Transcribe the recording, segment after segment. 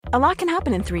A lot can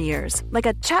happen in 3 years, like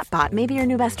a chatbot may be your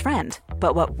new best friend.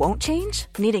 But what won't change?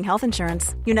 Needing health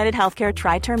insurance. United Healthcare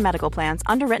Tri-Term Medical Plans,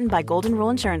 underwritten by Golden Rule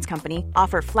Insurance Company,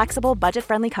 offer flexible,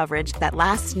 budget-friendly coverage that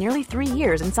lasts nearly 3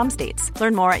 years in some states.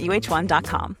 Learn more at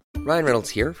uh1.com. Ryan Reynolds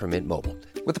here from Mint Mobile.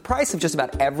 With the price of just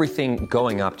about everything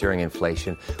going up during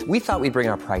inflation, we thought we'd bring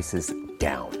our prices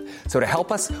down. So to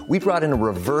help us, we brought in a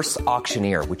reverse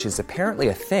auctioneer, which is apparently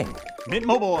a thing. Mint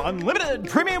Mobile Unlimited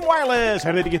Premium Wireless.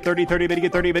 How to get 30, 30, bit to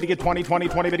get 30, bit to get 20, 20,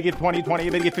 20, bit to get 20, 20,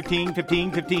 bit to get 15,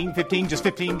 15, 15, 15, just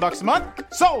 $15 a month?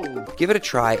 Sold! Give it a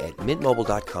try at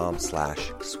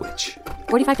mintmobile.com/switch.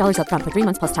 $45 up front for 3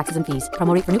 months plus taxes and fees.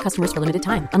 Promo rate for new customers for limited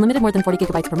time. Unlimited more than 40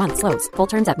 gigabytes per month. Slows full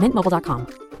terms at mintmobile.com.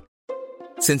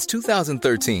 Since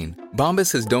 2013,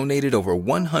 Bombas has donated over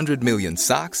 100 million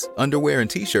socks, underwear, and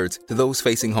T-shirts to those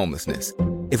facing homelessness.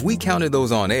 If we counted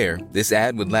those on air, this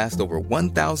ad would last over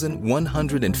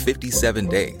 1,157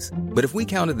 days. But if we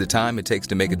counted the time it takes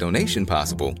to make a donation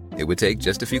possible, it would take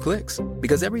just a few clicks.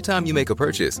 Because every time you make a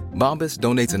purchase, Bombas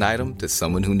donates an item to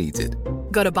someone who needs it.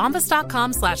 Go to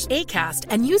bombas.com/ACAST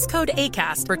and use code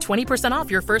ACAST for 20%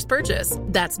 off your first purchase.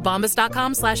 That's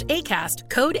bombas.com/ACAST,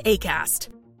 code ACAST.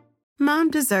 Mom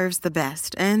deserves the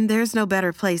best, and there's no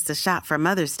better place to shop for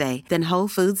Mother's Day than Whole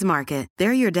Foods Market.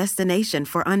 They're your destination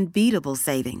for unbeatable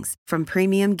savings, from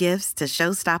premium gifts to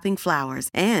show-stopping flowers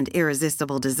and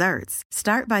irresistible desserts.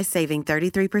 Start by saving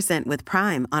 33% with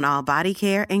Prime on all body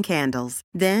care and candles.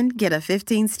 Then get a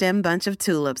 15-stem bunch of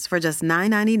tulips for just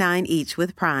 $9.99 each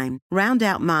with Prime. Round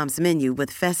out Mom's menu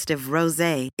with festive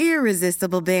rosé,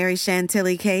 irresistible berry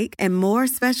chantilly cake, and more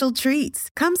special treats.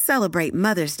 Come celebrate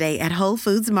Mother's Day at Whole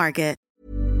Foods Market.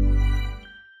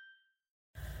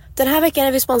 Den här veckan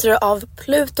är vi sponsrade av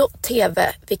Pluto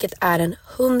TV, vilket är en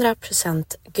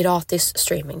 100% gratis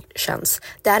streamingtjänst.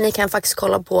 Där ni kan faktiskt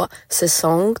kolla på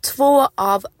säsong 2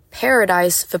 av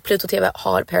Paradise, för Pluto TV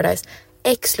har Paradise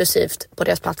exklusivt på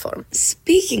deras plattform.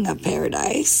 Speaking of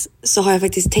Paradise så har jag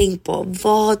faktiskt tänkt på,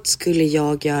 vad skulle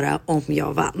jag göra om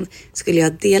jag vann? Skulle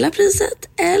jag dela priset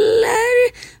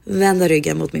eller vända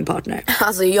ryggen mot min partner?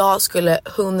 Alltså jag skulle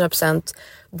 100%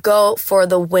 go for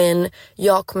the win.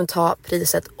 Jag kommer ta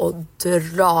priset och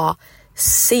dra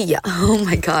Sia. Oh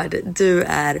my god, du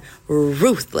är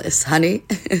ruthless, honey.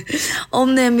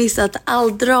 Om ni har missat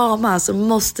all drama så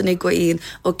måste ni gå in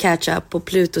och catch up på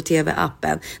Pluto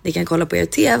TV-appen. Ni kan kolla på er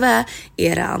TV,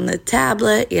 eran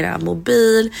tablet, eran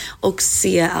mobil och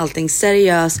se allting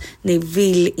seriöst. Ni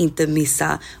vill inte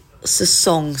missa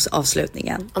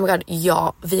säsongsavslutningen. Oh my god,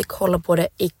 ja, vi kollar på det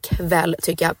ikväll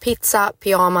tycker jag. Pizza,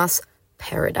 pyjamas,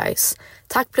 Paradise.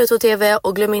 Tack Pluto TV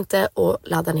och glöm inte att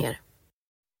ladda ner.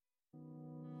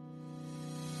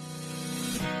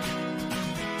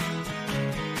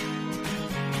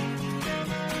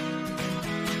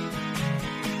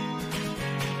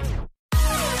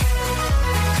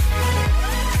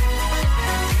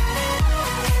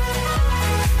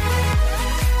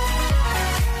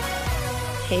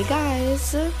 Hey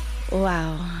guys.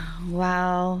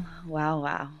 Wow.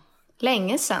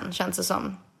 Länge sedan känns det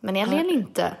som. Men egentligen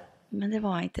inte. Men det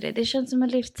var inte det. Det känns som en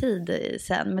livstid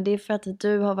sen. Men det är för att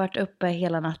du har varit uppe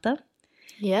hela natten.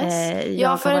 Yes. Jag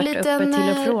har varit uppe till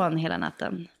och från hela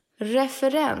natten.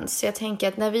 Referens. Jag tänker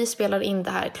att när vi spelar in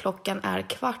det här, klockan är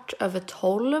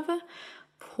 12:15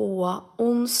 på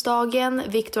onsdagen.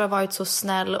 Victor har varit så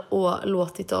snäll och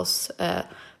låtit oss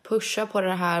pusha på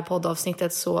det här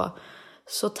poddavsnittet så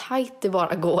tajt det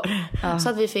bara går. Ja. Så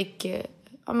att vi fick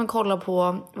kolla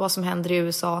på vad som händer i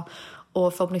USA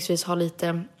och förhoppningsvis ha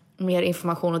lite mer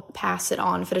information och pass it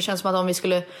on. För det känns som att om vi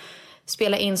skulle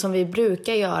spela in som vi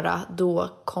brukar göra, då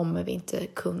kommer vi inte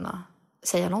kunna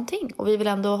säga någonting. Och vi vill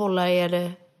ändå hålla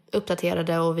er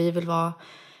uppdaterade och vi vill vara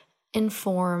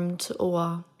informed och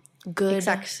good.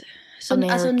 Exakt. Så,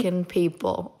 American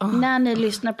people. När ni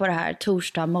lyssnar på det här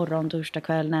torsdag morgon, torsdag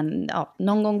kväll,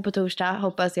 någon gång på torsdag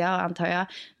hoppas jag, antar jag,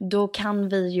 då kan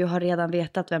vi ju ha redan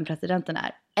vetat vem presidenten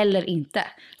är. Eller inte.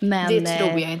 Men,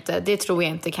 det tror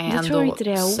jag inte kan jag ändå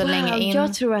slänga in.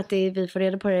 Jag tror att vi får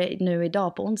reda på det nu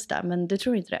idag på onsdag, men du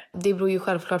tror inte det? Det beror ju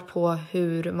självklart på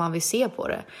hur man vill se på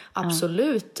det.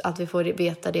 Absolut att vi får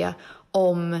veta det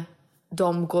om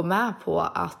de går med på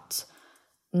att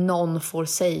någon får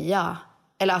säga,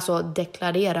 eller alltså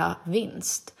deklarera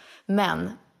vinst.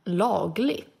 Men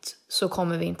lagligt så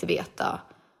kommer vi inte veta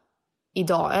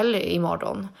idag eller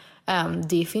imorgon.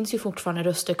 Det finns ju fortfarande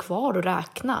röster kvar att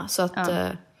räkna. Så att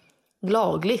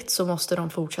lagligt så måste de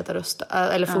fortsätta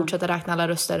fortsätta räkna alla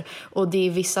röster. Och det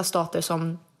är vissa stater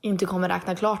som inte kommer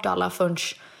räkna klart alla förrän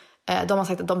de har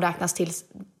sagt att de räknas till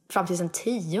fram till den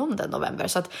 10 november.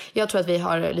 Så att jag tror att vi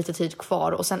har lite tid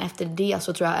kvar. Och sen efter det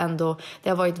så tror jag ändå det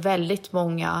har varit väldigt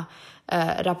många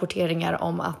rapporteringar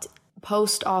om att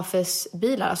post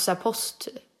office-bilar, alltså så här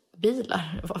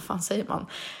postbilar, vad fan säger man?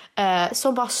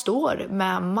 Som bara står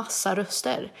med massa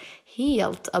röster.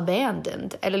 Helt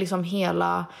abandoned. Eller liksom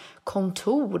hela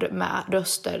kontor med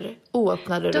röster.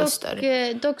 Oöppnade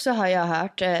röster. Dock så har jag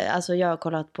hört, alltså jag har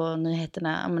kollat på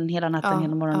nyheterna hela natten,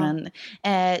 hela morgonen.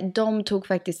 De tog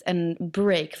faktiskt en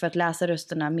break för att läsa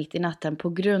rösterna mitt i natten på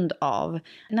grund av,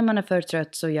 när man är för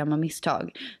trött så gör man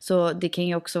misstag. Så det kan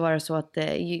ju också vara så att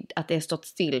det är stått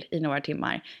still i några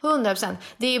timmar. 100%.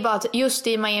 Det är ju bara att just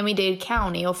i Miami-Dade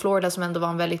County och Florida som ändå var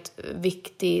en väldigt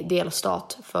viktig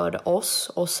delstat för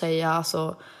oss att säga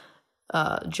alltså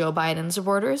Joe Biden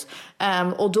supporters.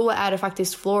 Och då är det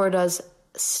faktiskt Floridas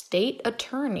state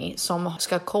attorney som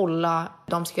ska kolla,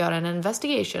 de ska göra en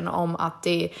investigation om att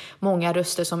det är många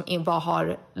röster som bara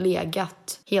har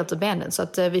legat helt abandoned. Så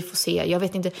att vi får se. Jag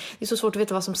vet inte, det är så svårt att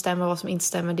veta vad som stämmer och vad som inte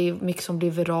stämmer. Det är mycket som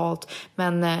blir viralt.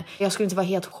 Men jag skulle inte vara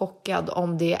helt chockad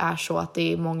om det är så att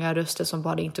det är många röster som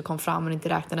bara inte kom fram och inte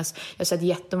räknades. Jag har sett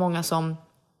jättemånga som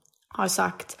har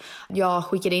sagt, jag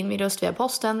skickade in min röst via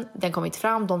posten, den kom inte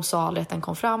fram, de sa aldrig att den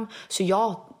kom fram, så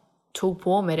jag tog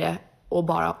på mig det och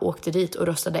bara åkte dit och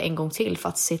röstade en gång till för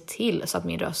att se till så att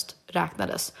min röst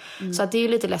räknades. Så att det är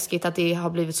lite läskigt att det har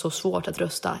blivit så svårt att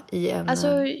rösta i en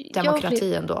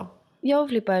demokrati ändå. Jag och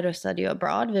Filippa röstade ju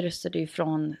abroad. Vi röstade ju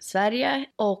från Sverige.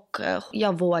 Och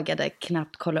jag vågade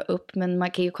knappt kolla upp. Men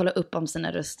man kan ju kolla upp om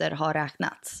sina röster har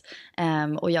räknats.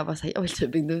 Och jag var så här, jag vill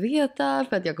typ inte veta.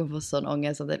 För att jag kommer få sån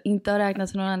ångest att den inte har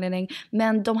räknats för någon anledning.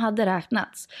 Men de hade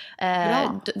räknats.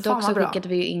 Dock så skickade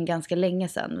vi ju in ganska länge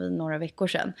sedan. Några veckor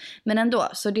sedan. Men ändå,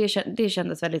 så det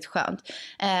kändes väldigt skönt.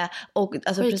 Och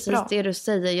alltså precis det du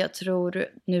säger. Jag tror,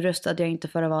 nu röstade jag inte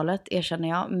förra valet, erkänner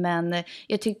jag. Men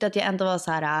jag tyckte att jag ändå var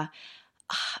så här...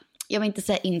 Jag vill inte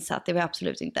säga insatt, det var jag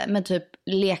absolut inte. Men typ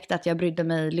lekte att jag brydde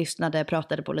mig, lyssnade,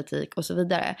 pratade politik och så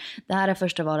vidare. Det här är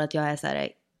första valet jag är så här,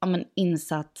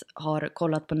 insatt, har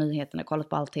kollat på nyheterna, kollat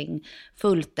på allting,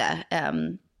 fullt det.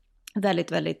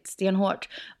 Väldigt, väldigt stenhårt.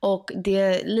 Och det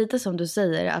är lite som du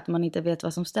säger, att man inte vet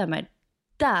vad som stämmer.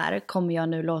 Där kommer jag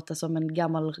nu låta som en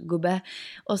gammal gubbe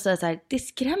och säga så här, det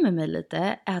skrämmer mig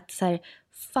lite att så här,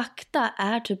 fakta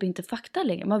är typ inte fakta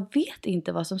längre. Man vet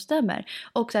inte vad som stämmer.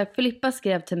 Och så här, Filippa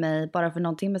skrev till mig bara för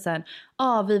någon timme sedan,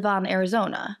 vi vann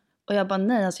Arizona. Och jag bara,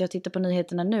 nej, alltså jag tittar på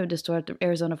nyheterna nu, det står att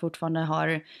Arizona fortfarande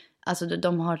har, alltså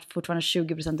de har fortfarande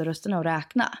 20% av rösterna att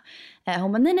räkna.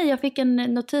 Hon bara, nej, jag fick en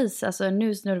notis, alltså en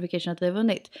news notification att vi har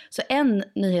vunnit. Så en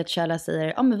nyhetskälla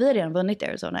säger, men vi har redan vunnit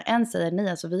Arizona. En säger, nej,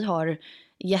 alltså vi har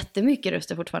jättemycket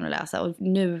röster fortfarande att läsa. Och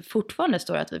nu fortfarande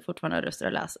står det att vi fortfarande har röster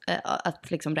att läsa,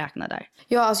 att liksom räkna där.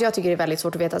 Ja, alltså jag tycker det är väldigt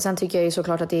svårt att veta. Sen tycker jag ju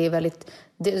såklart att det är väldigt,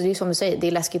 det är som du säger, det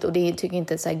är läskigt. Och det tycker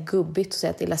inte så här gubbigt att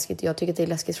säga att det är läskigt. Jag tycker att det är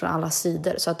läskigt från alla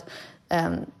sidor. Så att,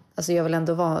 alltså jag vill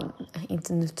ändå vara,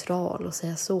 inte neutral och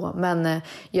säga så. Men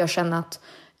jag känner att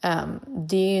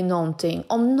det är ju någonting,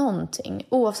 om någonting,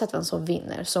 oavsett vem som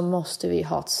vinner, så måste vi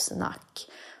ha ett snack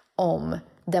om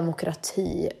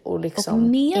demokrati och liksom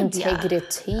och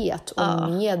integritet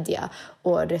och media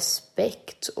och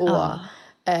respekt och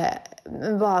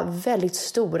bara väldigt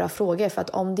stora frågor. För att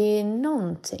om det är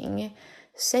någonting,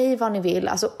 säg vad ni vill,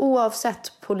 alltså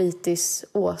oavsett politisk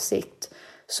åsikt,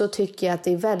 så tycker jag att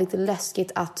det är väldigt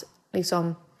läskigt att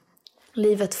liksom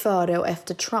livet före och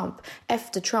efter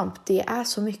Trump, det är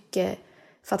så mycket,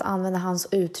 för att använda hans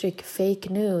uttryck, fake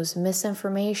news,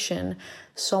 misinformation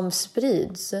som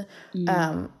sprids.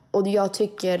 Och jag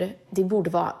tycker det borde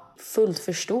vara fullt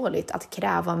förståeligt att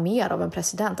kräva mer av en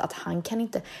president. Att han kan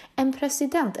inte,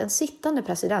 en sittande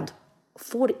president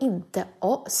får inte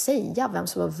säga vem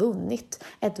som har vunnit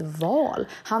ett val.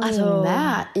 Han är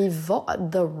med i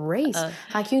the race.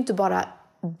 Han kan ju inte bara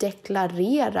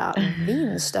deklarera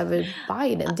vinst över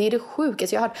Biden. Det är det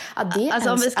sjukaste jag har hört. Att det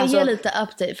om vi ska ge lite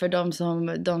update för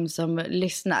de som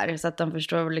lyssnar, så att de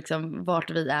förstår liksom vart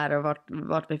vi är och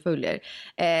vart vi följer.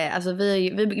 Alltså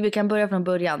vi kan börja från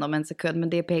början om en sekund, men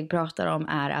det Peg pratar om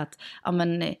är att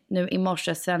nu i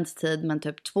morse svensk tid, men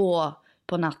typ 2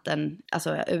 på natten,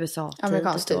 alltså USA-tid,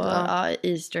 amerikansk tid,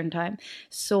 Eastern time,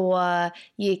 så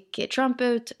gick Trump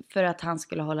ut för att han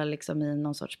skulle hålla liksom i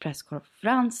någon sorts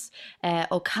presskonferens,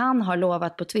 och han har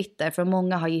lovat på Twitter, för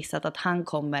många har gissat att han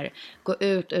kommer gå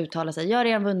ut och uttala sig, jag har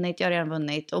redan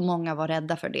vunnit, och många var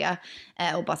rädda för det,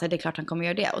 och bara så det är klart han kommer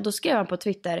göra det. Och då skrev han på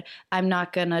Twitter, I'm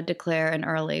not gonna declare an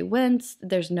early wins,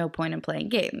 there's no point in playing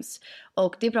games.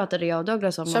 Och det pratade jag och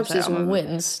Douglas om. Så precis som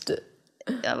wins.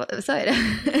 Ja, sa jag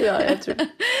det? Ja, jag tror.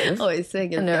 Oj,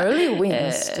 svängen. An early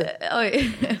wins.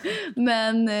 Oj.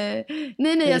 Men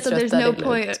nej, jag sa there's no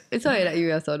point. Sa jag det? Jo,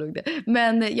 jag sa nog det.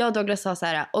 Men jag och Douglas sa så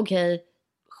här, okej,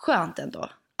 skönt ändå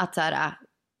att så här,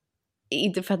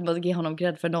 inte för att man ska ge honom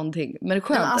cred för någonting, men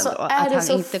skönt alltså, ändå att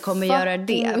han inte kommer göra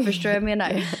det. Förstår jag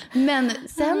menar? Men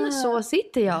sen så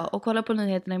sitter jag och kollar på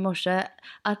nyheterna i morse.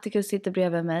 Atticus sitter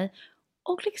bredvid mig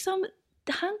och liksom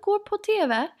han går på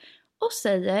tv och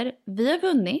säger, vi har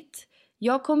vunnit.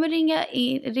 Jag kommer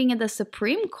ringa the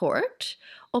Supreme Court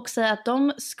och säga att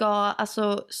de ska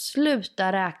alltså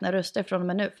sluta räkna röster från och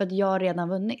med nu för att jag har redan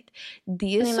vunnit.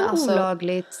 Det är så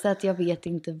olagligt så att jag vet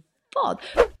inte vad.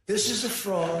 This is a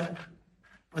fraud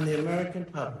on the American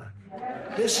public.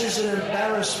 This is an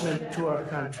embarrassment to our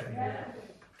country.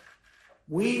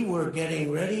 We were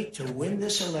getting ready to win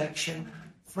this election.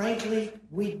 Frankly,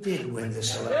 we did win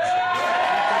this election.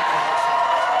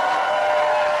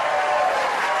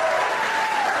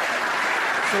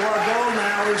 So our goal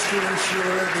now is to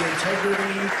ensure the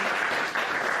integrity.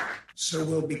 So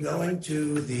we'll be going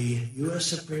to the U.S.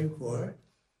 Supreme Court.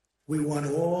 We want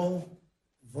all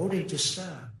voting to stop.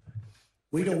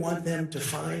 We don't want them to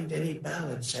find any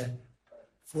ballots at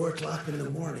 4 o'clock in the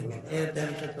morning and add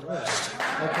them to the list.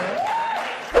 Okay?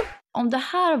 Om det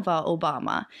här var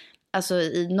Obama, alltså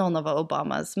i någon av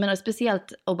Obamas, men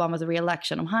speciellt Obamas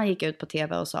re-election, om han gick ut på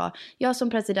tv och sa, jag som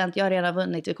president, jag har redan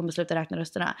vunnit, vi kommer sluta räkna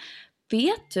rösterna.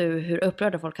 Vet du hur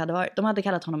upprörda folk hade varit? De hade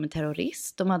kallat honom en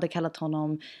terrorist. De hade kallat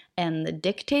honom en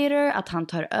dictator. Att han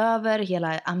tar över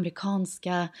hela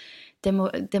amerikanska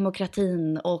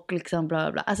demokratin och liksom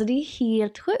bla bla. Alltså det är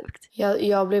helt sjukt.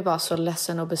 Jag blir bara så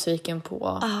ledsen och besviken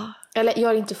på... Eller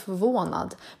jag är inte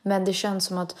förvånad. Men det känns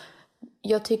som att...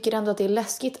 Jag tycker ändå att det är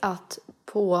läskigt att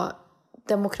på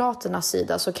demokraternas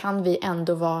sida så kan vi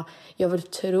ändå vara, jag vill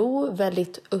tro,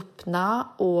 väldigt öppna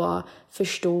och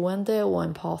förstående och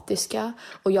empatiska.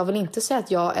 Och jag vill inte säga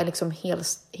att jag är liksom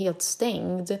helt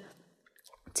stängd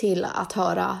till att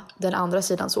höra den andra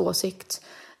sidans åsikt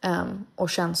och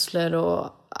känslor och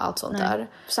allt sånt där.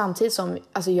 Samtidigt som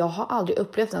alltså, jag har aldrig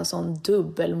upplevt en sån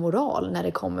dubbelmoral när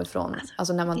det kommer från,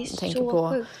 alltså när man tänker på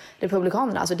sjukt.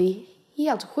 Republikanerna. Alltså det är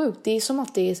helt sjukt. Det är som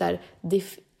att det är så här, det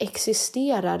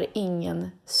existerar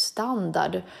ingen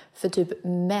standard för typ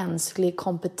mänsklig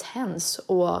kompetens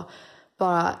och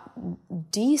bara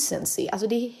decency. Alltså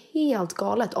det är helt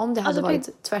galet. Om det hade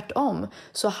varit tvärtom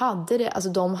så hade det, alltså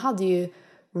de hade ju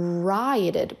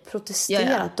rioted,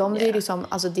 protesterat. Liksom,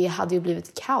 alltså det hade ju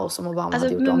blivit kaos om Obama hade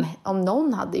gjort det, om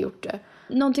någon hade gjort det.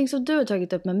 Någonting som du har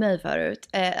tagit upp med mig förut,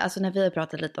 alltså när vi har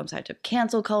pratat lite om så här, typ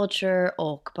cancel culture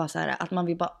och bara så här, att man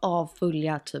vill bara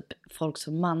avfölja typ folk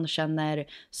som man känner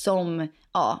som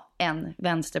en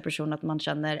vänsterperson att man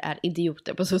känner är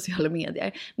idioter på sociala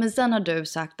medier. Men sen har du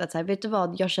sagt att så här, vet du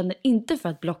vad, jag känner inte för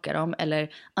att blocka dem eller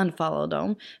unfollow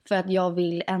dem för att jag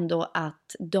vill ändå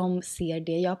att de ser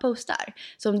det jag postar.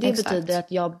 Så om det betyder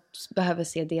att jag behöver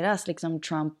se deras liksom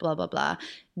Trump bla bla bla,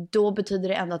 då betyder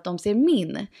det ändå att de ser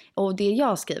min och det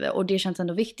jag skriver, och det känns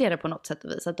ändå viktigare på något sätt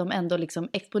och vis att de ändå liksom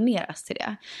exponeras till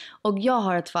det. Och jag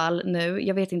har ett fall nu,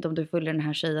 jag vet inte om du följer den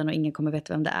här tjejen och ingen kommer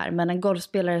veta vem det är, men en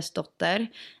golfspelares dotter.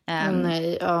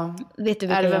 Nej, ja. Vet du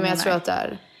är det vem jag tror att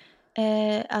det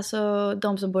är? Alltså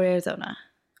de som bor i Arizona.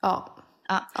 Ja.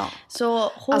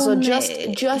 Så hon... Alltså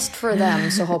just for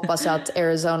them så hoppas jag att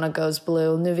Arizona goes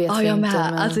blue. Nu vet vi inte.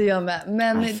 Men... Alltså jag med.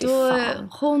 Men då,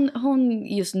 hon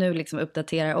just nu liksom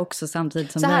uppdaterar också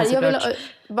samtidigt som... Så här, jag vill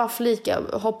bara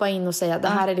hoppa in och säga att det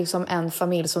här är liksom en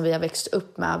familj som vi har växt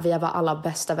upp med. Vi var alla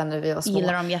bästa vänner, vi var små.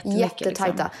 Gillar dem jättemycket.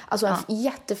 Jättetajta. Liksom. Alltså en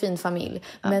jättefin familj.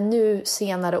 Men nu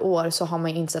senare år så har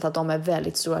man insett att de är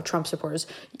väldigt stora Trump-supporters.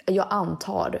 Jag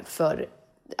antar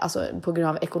alltså på grund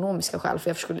av ekonomiska skäl, för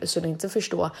jag skulle inte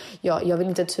förstå, jag vill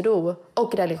inte tro,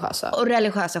 och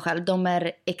religiösa skäl, de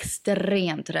är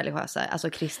extremt religiösa, alltså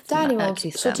kristna.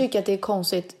 Däremot så tycker jag att det är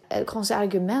konstigt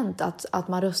argument att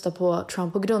man röstar på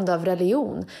Trump på grund av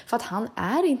religion, för att han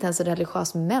är inte ens en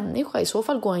religiös människa. I så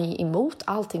fall går han emot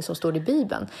allting som står i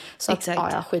Bibeln. Så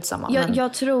att, skitsamma.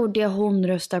 Jag tror det hon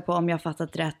röstar på, om jag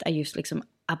fattat rätt, är just liksom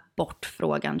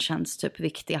abortfrågan känns typ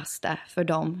viktigaste för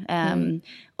dem.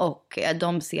 Och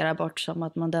de ser abort som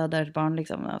att man dödar ett barn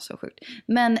liksom, så sjukt.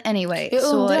 Men anyway.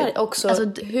 Jag undrar också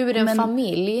hur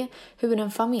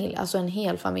en familj, alltså en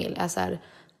hel familj är så här,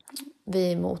 vi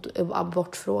är emot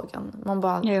abortfrågan. Man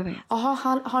bara,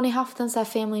 har ni haft en så här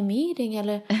family meeting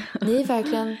eller ni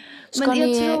verkligen, ska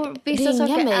ni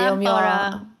ringa mig om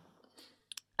jag...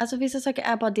 Alltså vissa saker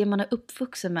är bara det man är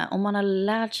uppvuxen med. Om man har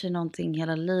lärt sig någonting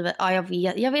hela livet. Ja,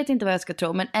 jag vet inte vad jag ska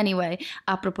tro. Men anyway,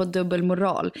 apropå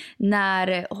dubbelmoral.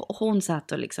 När hon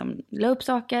satt och liksom la upp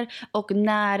saker. Och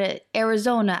när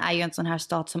Arizona är ju en sån här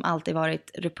stat som alltid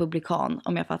varit republikan,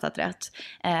 om jag fattat rätt.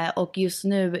 Och just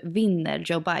nu vinner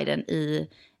Joe Biden i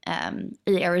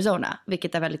Arizona,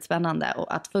 vilket är väldigt spännande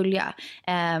att följa.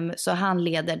 Så han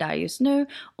leder där just nu,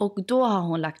 och då har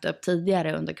hon lagt upp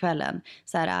tidigare under kvällen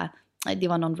så här, det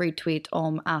var någon retweet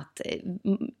om att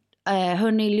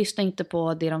hörni, lyssna inte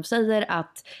på det de säger,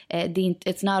 att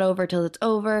it's not over till it's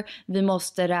over. Vi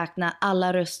måste räkna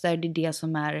alla röster, det är det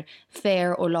som är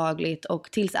fair och lagligt,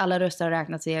 och tills alla röster har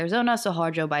räknats i Arizona så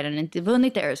har Joe Biden inte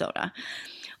vunnit i Arizona.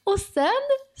 Och sen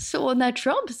så när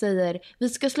Trump säger vi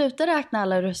ska sluta räkna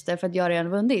alla röster för att jag redan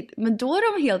vunnit, men då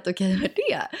är de helt okej med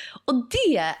det. Och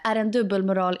det är en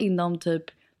dubbelmoral inom typ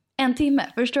en timme.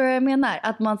 Förstår du vad jag menar?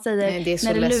 Att man säger... Nej, det är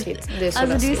så läskigt. Det är så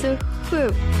alltså läskigt. Det är så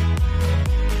sjukt.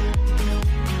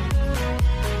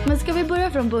 Men ska vi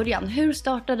börja från början? Hur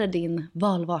startade din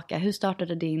valvaka? Hur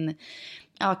startade din...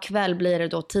 Ja, kväll blir det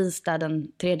då, tisdag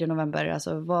den 3 november.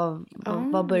 Alltså,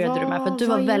 vad började du med? För du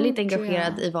var väldigt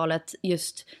engagerad i valet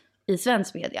just i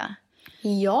svensk media.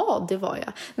 Ja, det var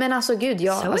jag. Men alltså gud,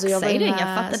 jag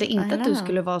fattade inte att du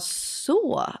skulle vara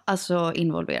så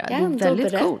involverad. Jag har ändå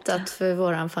väldigt berättat för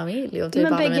våran familj och typ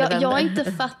men alla mina vänner. Jag har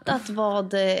inte fattat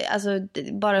vad, alltså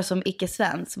bara som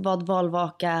icke-svensk, vad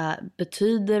valvaka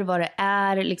betyder, vad det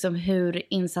är, liksom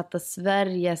hur insatta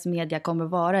Sveriges media kommer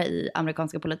vara i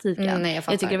amerikanska politiken. Nej,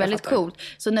 jag tycker det är väldigt coolt.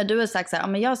 Så när du har sagt så här,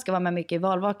 men jag ska vara med mycket i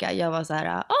valvaka, jag var så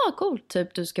här, coolt,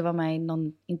 typ du ska vara med i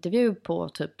någon intervju på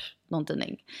typ någon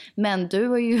tidning. Men du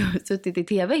har ju suttit i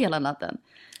tv hela natten.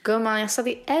 Gumman, jag satt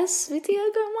i SVT,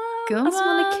 gumman. Alltså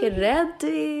man är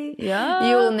kreddig.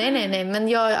 Ja. Jo, nej. Men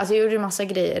jag gjorde en massa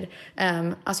grejer.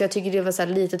 Alltså jag tycker det var så här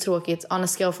lite tråkigt. On a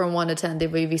scale from 1 to 10, det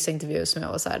var ju vissa intervjuer som jag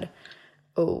var så här: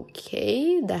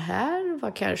 okej, det här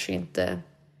var kanske inte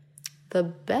the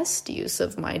best use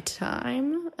of my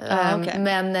time. Okay.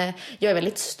 Men jag är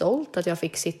väldigt stolt att jag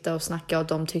fick sitta och snacka, och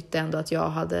de tyckte ändå att jag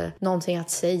hade någonting att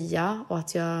säga och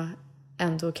att jag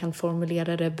ändå kan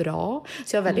formulera det bra.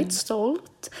 Så jag är väldigt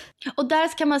stolt. Och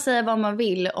där kan man säga vad man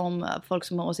vill om folk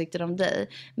som har åsikter om dig.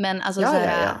 Men alltså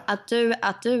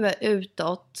att du är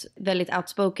utåt väldigt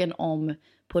outspoken om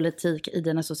politik i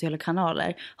dina sociala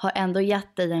kanaler har ändå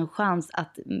gett dig en chans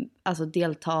att alltså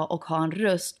delta och ha en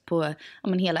röst på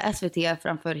hela SVT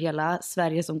framför hela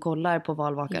Sverige som kollar på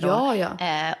valvaka då.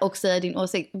 Ja. Och säga din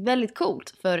åsikt. Väldigt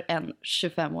coolt för en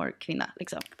 25-årig kvinna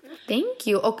liksom. Thank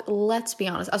you. Och let's be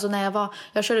honest, alltså när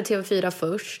jag körde TV4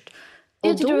 först.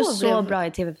 Jag tycker du var så bra i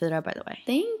TV4, by the way.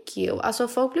 Thank you. Alltså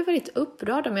folk blev väldigt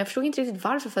upprörda, men jag förstod inte riktigt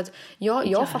varför. För att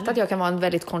jag fattar att jag kan vara en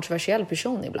väldigt kontroversiell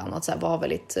person ibland. Att så här, vara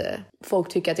väldigt, folk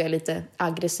tycker att jag är lite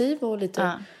aggressiv och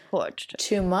lite hård.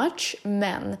 Too much.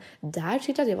 Men där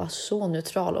tyckte jag att jag var så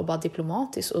neutral och bara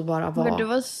diplomatisk. Och bara var... Men du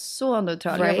var så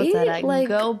neutral. Right? Jag var såhär,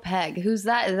 like... go Peg. Who's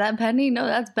that? Is that Penny? No,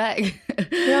 that's Peg.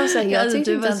 Jag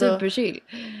tyckte du var superchill.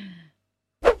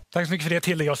 Tack så mycket för det,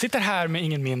 Tilde. Jag sitter här med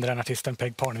ingen mindre än artisten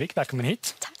Peg Parnevik. Välkommen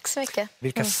hit. Tack så mycket.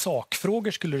 Vilka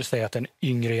sakfrågor skulle du säga att den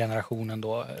yngre generationen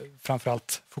då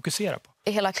framförallt fokuserar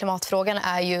på? Hela klimatfrågan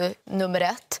är ju nummer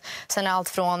 1. Sen är allt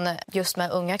från just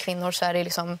med unga kvinnor så är det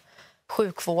liksom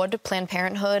sjukvård, Planned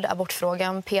Parenthood,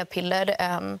 abortfrågan, p-piller.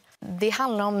 Det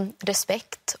handlar om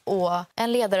respekt och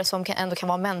en ledare som ändå kan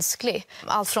vara mänsklig.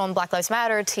 Allt från Black Lives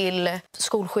Matter till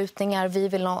skolskjutningar. Vi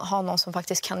vill ha någon som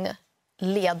faktiskt kan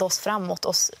leda oss framåt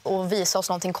och visa oss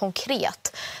någonting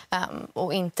konkret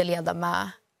och inte leda med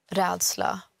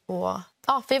rädsla. Och,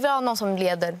 vi vill ha någon som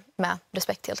leder med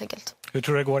respekt helt enkelt. Hur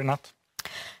tror du det går i natt?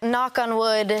 Knock on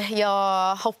wood,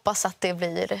 jag hoppas att det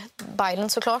blir Biden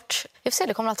såklart. Jag får se,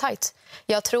 det kommer att vara tajt.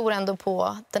 Jag tror ändå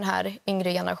på den här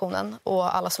yngre generationen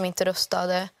och alla som inte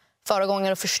röstade förra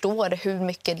gången och förstår hur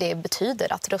mycket det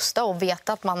betyder att rösta och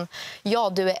veta att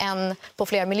du är en på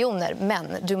flera miljoner, men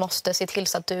du måste se till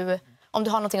så att om du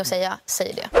har någonting att säga,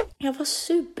 säg det. Jag var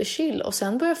superchill och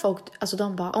sen började folk, alltså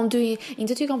de bara, om du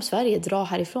inte tycker om Sverige, dra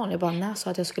härifrån. Jag bara, när sa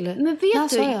att jag skulle... Men vet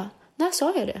du... När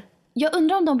sa jag det? Jag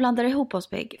undrar om de blandar ihop oss,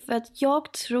 Peg. För att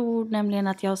jag tror nämligen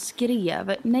att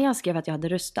när jag skrev att jag hade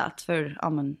röstat för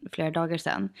flera dagar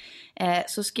sedan.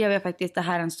 Så skrev jag faktiskt, det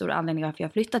här är en stor anledning varför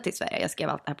jag flyttat till Sverige. Jag skrev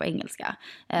allt det här på engelska.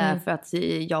 För att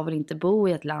jag vill inte bo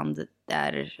i ett land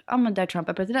där Trump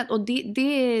är president. Och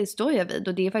det står jag vid.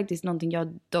 Och det är faktiskt någonting jag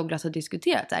och Douglas har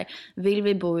diskuterat här. Vill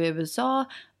vi bo i USA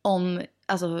om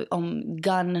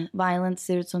gun violence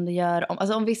ser ut som det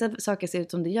gör. Om vissa saker ser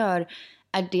ut som det gör.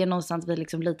 är det någonstans vi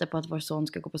liksom litar på att vår son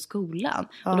ska gå på skolan?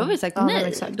 Ja. Och då har vi sagt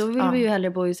nej. Då vill vi ju hellre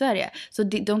bo i Sverige. Så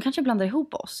de kanske blandar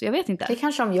ihop oss. Jag vet inte. Det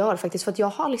kanske de gör faktiskt, för att jag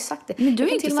har aldrig sagt det. Men du har jag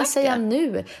kan inte till och med sagt säga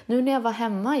det. Nu när jag var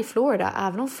hemma i Florida,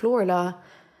 även om Florida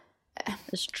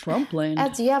Trumpland.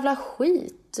 ett jävla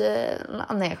skit.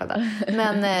 Nej, jag skämtar.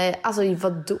 Men alltså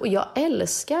vadå? Jag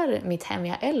älskar mitt hem.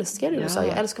 Jag älskar USA.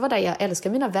 Jag älskar vad där. Jag älskar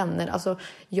mina vänner. Alltså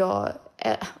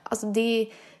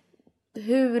det...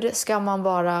 Hur ska man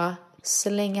bara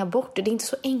slänga bort det? Det är inte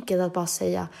så enkelt att bara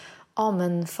säga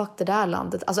men fuck det där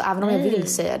landet. Alltså även om jag vill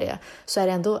säga det, så är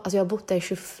det ändå, alltså jag har bott där i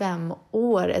 25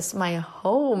 år. It's my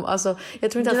home. Alltså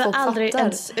jag tror inte att folk fattar. Du har aldrig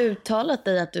ens uttalat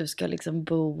dig att du ska liksom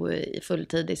bo i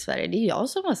fulltid i Sverige. Det är jag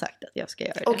som har sagt att jag ska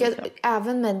göra det. Och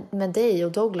även med dig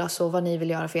och Douglas och vad ni vill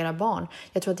göra för era barn.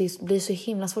 Jag tror att det blir så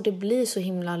himla svårt. Det blir så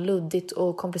himla luddigt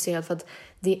och komplicerat, för att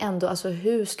det är ändå, alltså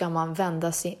hur ska man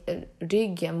vända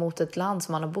ryggen mot ett land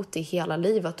som man har bott i hela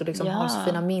livet och liksom har så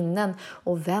fina minnen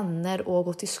och vänner och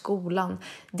gått i skolan.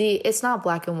 It's not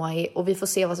black and white, och vi får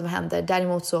se vad som händer.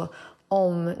 Däremot så,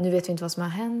 nu vet vi inte vad som har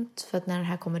hänt, för att när den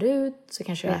här kommer ut så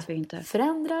kanske det är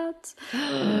förändrat.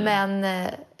 Men,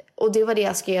 och det var det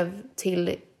jag skrev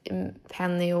till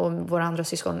Penny och våra andra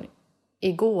syskon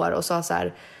igår och sa så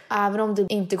här: även om det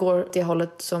inte går det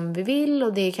hållet som vi vill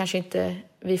och det kanske inte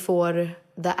vi får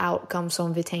the outcome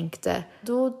som vi tänkte,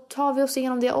 då tar vi oss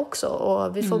igenom det också,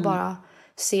 och vi får bara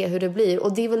se hur det blir.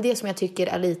 Och det är väl det som jag tycker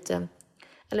är lite,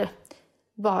 eller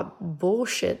bara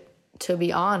bullshit to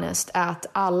be honest, att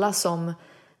alla som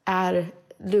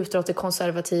lutar åt det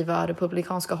konservativa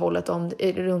republikanska hållet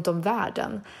runt om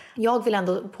världen. Jag vill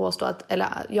ändå påstå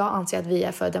jag anser att vi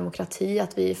är för demokrati,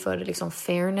 att vi är för liksom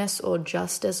fairness och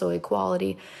justice och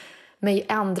equality. Men i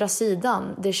andra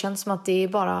sidan, det känns som att det är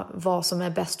bara vad som är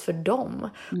bäst för dem.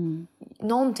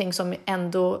 Någonting som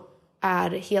ändå är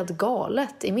helt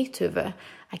galet i mitt huvud,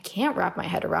 I can't wrap my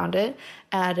head around it,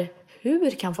 är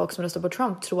hur kan folk som röstar på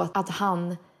Trump tro att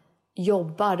han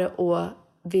jobbar och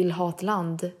vill ha ett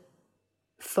land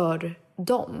för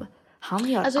dem? Han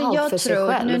gör allt för sig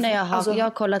själv. Nu när jag har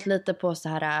kollat lite på så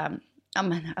här,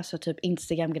 typ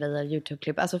Instagram-grejer,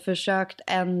 YouTube-klipp, alltså försökt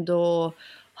ändå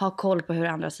ha koll på hur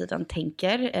andra sidan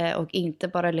tänker och inte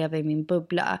bara leva i min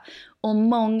bubbla. Och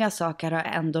många saker har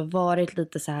ändå varit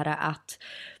lite så här att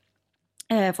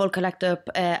folk har lagt upp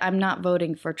I'm not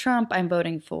voting for Trump, I'm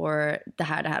voting for det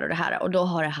här och det här. Och då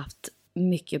har det haft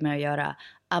mycket med att göra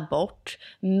abort.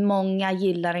 Många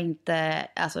gillar inte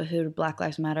hur Black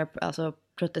Lives Matter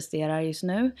protesterar just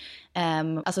nu.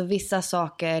 Alltså vissa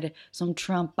saker som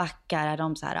Trump backar är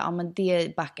de så här, men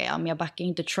det backar jag, men jag backar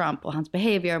inte Trump och hans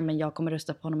behavior, men jag kommer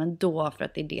rösta på honom ändå för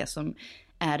att det är det som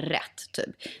är rätt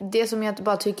typ. Det som jag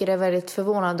bara tycker är väldigt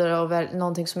förvånande och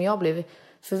någonting som jag blev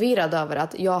förvirrad över,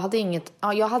 att jag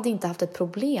hade inte haft ett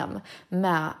problem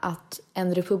med att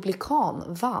en republikan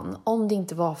vann om det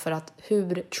inte var för att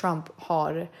hur Trump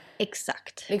har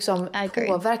liksom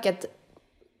påverkat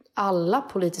alla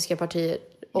politiska partier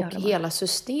och hela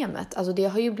systemet. Alltså det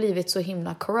har ju blivit så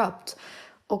himla corrupt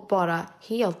och bara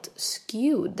helt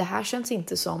skewed. Det här känns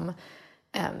inte som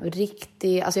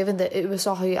riktigt, alltså jag vet inte,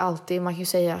 USA har ju alltid, man kan ju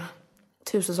säga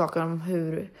 1000 saker om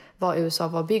vad USA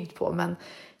var byggt på, men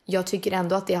jag tycker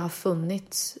ändå att det har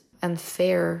funnits en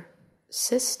fair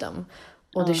system.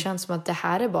 Och det känns som att det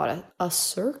här är bara a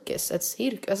circus, ett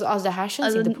cirkus. Alltså det här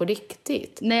känns inte på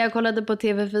riktigt. När jag kollade på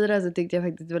TV4 så tyckte jag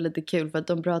faktiskt det var lite kul, för att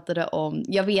de pratade om,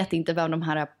 jag vet inte vem de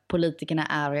här politikerna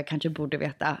är och jag kanske borde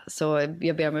veta, så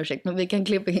jag ber om ursäkt, men vi kan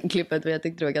klippa in klippet, för jag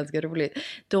tyckte det var ganska roligt.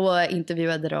 Då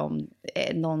intervjuade de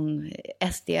någon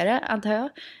SD-are, antar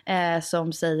jag,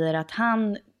 som säger att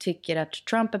han tycker att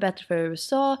Trump är bättre för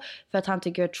USA för att han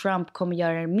tycker att Trump kommer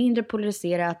göra det mindre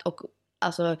polariserat, och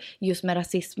alltså just med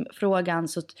rasismfrågan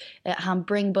så han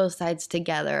bring both sides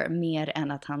together mer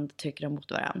än att han tycker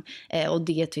emot varandra. Och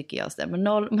det tycker jag stämmer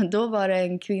noll. Men då var det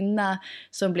en kvinna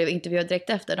som blev intervjuad direkt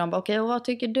efter. De bara, okej, vad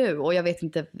tycker du? Och jag vet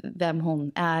inte vem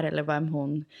hon är eller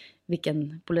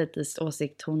vilken politisk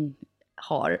åsikt hon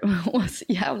har. Och så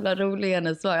jävla rolig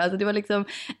hennes svar. Alltså det var liksom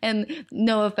en,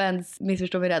 no offense,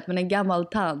 missförstå mig rätt, men en gammal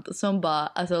tant som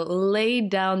bara lay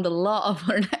down the law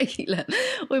för den här killen.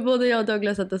 Och både jag och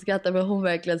Douglas satt och skrattade, men hon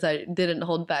verkligen så här didn't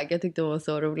hold back. Jag tyckte hon var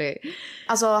så rolig.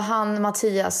 Alltså han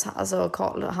Mattias,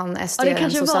 Karl, han SD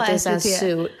som satt i en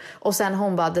suit. Och sen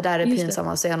hon bara, det där är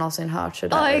pinsammaste jag någonsin hört. Så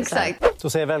ja, exakt. Så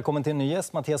säger välkommen till en ny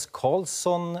gäst, Mattias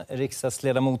Karlsson,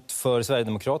 riksdagsledamot för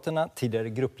Sverigedemokraterna, tidigare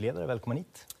gruppledare. Välkommen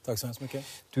hit. Tack så hemskt mycket.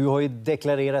 Du har ju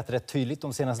deklarerat rätt tydligt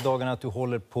de senaste dagarna att du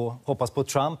hoppas på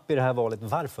Trump i det här valet.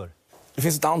 Varför? Det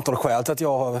finns ett antal skäl till att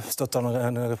jag stöttar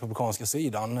den republikanska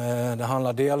sidan. Det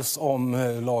handlar dels om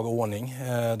lag och ordning.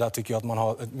 Där tycker jag att man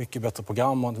har ett mycket bättre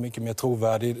program och mycket mer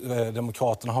trovärdig.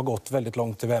 Demokraterna har gått väldigt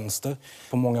långt till vänster.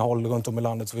 På många håll runt om i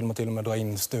landet så vill man till och med dra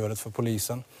in stödet för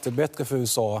polisen. Det är bättre för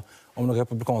USA om den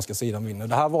republikanska sidan vinner.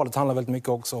 Det här valet handlar väldigt mycket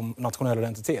också om nationell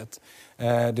identitet. Det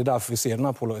är därför vi ser den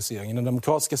här polariseringen. Den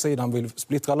demokratiska sidan vill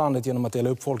splittra landet genom att dela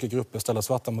upp folk i grupper, ställa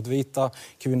svarta mot vita,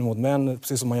 kvinnor mot män,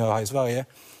 precis som man gör här i Sverige.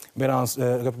 Medan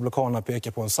republikanerna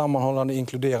pekar på en sammanhållande,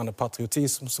 inkluderande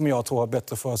patriotism som jag tror har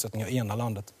bättre förutsättningar att ena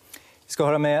landet. Vi ska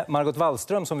höra med Margot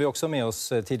Wallström som vi också har med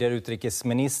oss, tidigare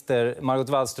utrikesminister. Margot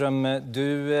Wallström,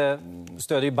 du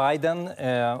stödjer Biden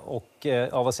och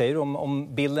vad säger du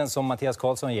om bilden som Mattias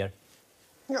Karlsson ger?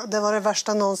 Ja, det var det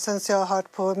värsta nonsens jag har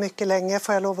hört på mycket länge,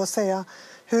 får jag lov att säga.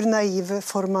 Hur naiv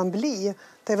får man bli?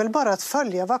 Det är väl bara att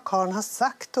följa vad Karl har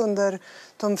sagt under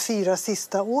de 4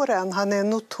 sista åren. Han är en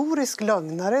notorisk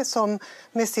lögnare som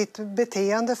med sitt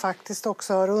beteende faktiskt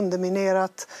också har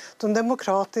underminerat de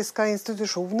demokratiska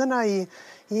institutionerna i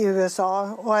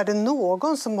USA. Och är det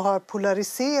någon som har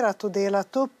polariserat och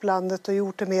delat upp landet och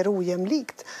gjort det mer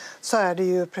ojämlikt så är det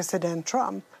ju president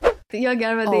Trump. Jag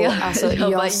garvade det. Alltså,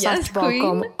 jag satt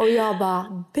bakom och jag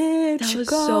bara, bitch, go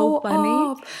so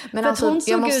funny. Men alltså, hon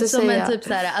såg ut som en typ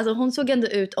såhär, alltså hon såg ändå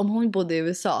ut, om hon bodde i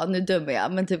USA, nu dömer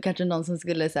jag, men typ kanske någon som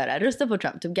skulle såhär, rösta på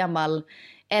Trump, typ gammal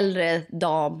äldre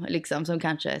dam liksom, som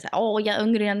kanske såhär, jag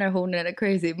yngre generationen är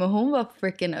crazy, men hon var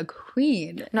freaking a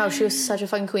queen. No, she was such a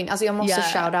fucking queen. Alltså jag måste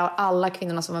shout out alla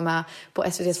kvinnorna som var med på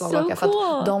SVT:s valvaka, för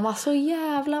att de var så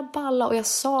jävla balla, och jag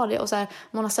sa det, och så här,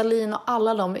 Mona Sahlin och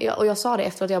alla dem, och jag sa det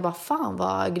efter att jag bara, fan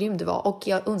vad grym du var, och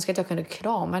jag önskar att jag kunde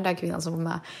krama den där kvinnan som var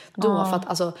med då, för att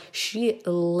alltså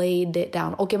she laid it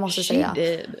down, och jag måste säga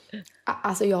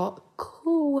alltså jag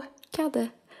kokade.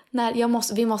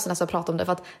 Vi måste nästan prata om det,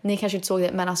 för att ni kanske inte såg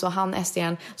det, men alltså han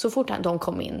SD:n, så fort de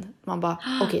kom in, man bara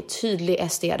okej,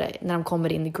 tydlig SD:are när de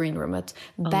kommer in i greenroomet,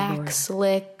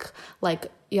 backslick, like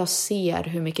jag ser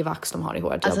hur mycket vax de har i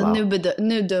håret. Alltså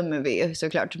nu dömer vi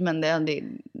såklart, men det är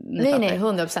nej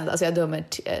 100%, alltså jag dömer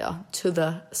to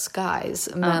the skies,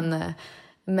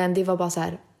 men det var bara så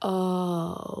här,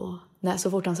 när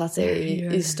så fort han satt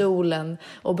sig i stolen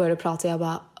och började prata, jag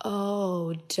bara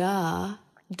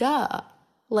duh.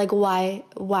 Like,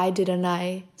 why didn't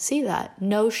I see that?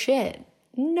 No shit.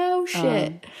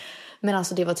 Men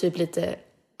alltså det var typ lite,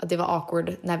 det var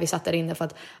awkward när vi satt där inne, för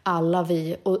att alla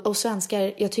vi, och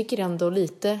svenskar, jag tycker ändå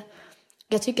lite,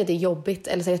 jag tycker att det är jobbigt,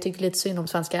 eller så jag tycker lite synd om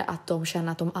svenskar att de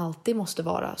känner att de alltid måste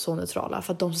vara så neutrala.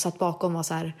 För att de som satt bakom var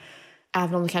så här,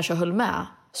 även om de kanske höll med,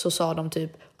 så sa de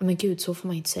typ, men gud, så får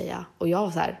man inte säga. Och jag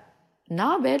var så här,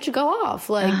 nah bitch, go off.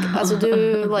 Like, alltså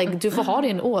du får ha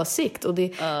din åsikt, och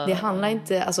det handlar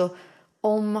inte, alltså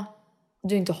om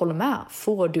du inte håller med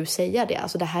får du säga det.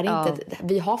 Alltså det här är inte,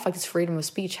 vi har faktiskt freedom of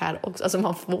speech här också, alltså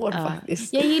man får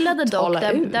faktiskt. Jag gillade dock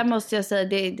där måste jag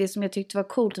säga det som jag tyckte var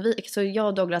coolt. Så jag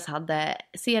och Douglas hade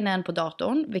CNN på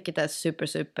datorn, vilket är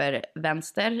super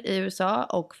vänster i USA,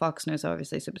 och Fox News har vi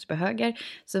sig super höger.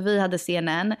 Så vi hade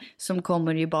CNN som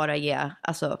kommer ju bara ge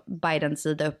alltså Bidens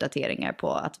sida uppdateringar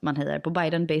på att man hejar på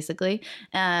Biden basically.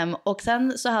 Och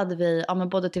sen så hade vi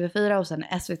både TV4 och sen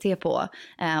SVT på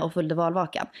och följde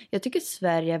valvakan. Jag tycker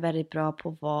Sverige är väldigt bra på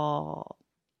att vara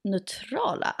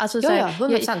neutrala. Alltså,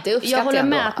 100%, det jag håller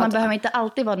med att man behöver inte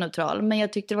alltid vara neutral, men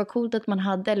jag tyckte det var coolt att man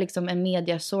hade liksom en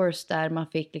media source där man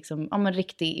fick liksom,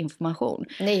 riktig information.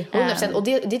 Nej, 100%. Och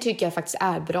det tycker jag faktiskt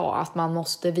är bra, att man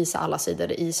måste visa alla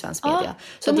sidor i svensk media.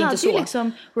 Så de det är hade inte ju så.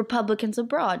 Liksom Republicans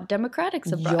abroad,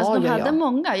 Democrats abroad. Alltså, de hade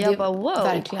många. Jag bara wow,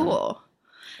 verkligen. Cool.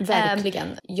 Verkligen.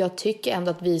 Jag tycker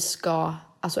ändå att vi ska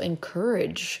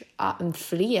encourage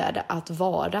fler att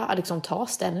liksom ta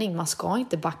ställning. Man ska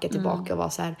inte backa tillbaka och vara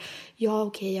så här,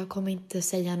 jag kommer inte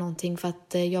säga någonting för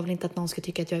att jag vill inte att någon ska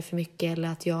tycka att jag är för mycket, eller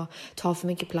att jag tar för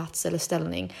mycket plats eller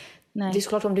ställning. Nej. Det är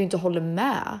såklart, om du inte håller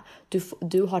med,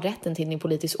 du har rätten till din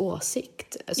politisk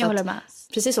åsikt. Så jag håller med.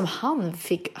 Precis som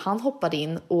han hoppade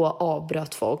in och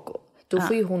avbröt folk, då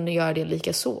får ju hon göra det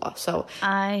lika så.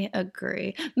 I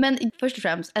agree. Men först och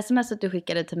främst, sms:et du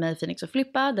skickade till mig, Phoenix och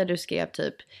Flippa, där du skrev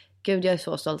typ, gud jag är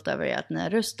så stolt över er att ni har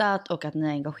röstat och att ni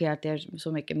har engagerat er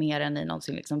så mycket mer än ni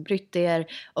någonsin liksom brytt er.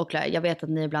 Och jag vet att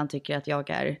ni ibland tycker att jag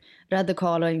är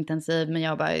radikal och intensiv, men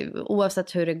jag bara,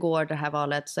 oavsett hur det går det här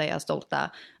valet, så är jag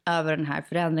stolta över den här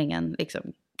förändringen liksom,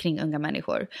 kring unga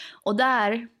människor. Och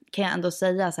där kan jag ändå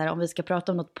säga så här, om vi ska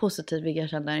prata om något positivt, vilket jag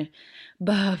känner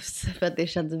behövs, för att det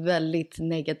känns väldigt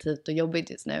negativt och jobbigt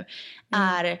just nu,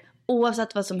 är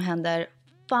oavsett vad som händer,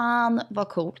 fan vad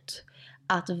coolt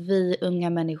att vi unga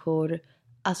människor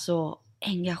alltså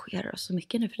engagerar oss så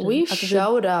mycket nu för tiden. Alltså,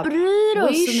 vi bryr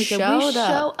oss så mycket. We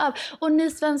show up. Och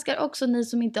ni svenskar också, ni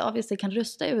som inte obviously kan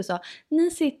rösta i USA.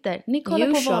 Ni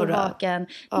kollar på valvaken.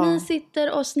 Ni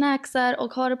sitter och snacksar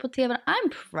och har det på tv.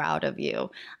 I'm proud of you.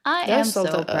 I am so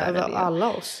proud of you.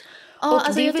 Alla oss. Och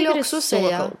alltså, det vill jag också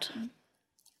säga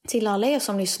till alla er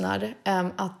som lyssnar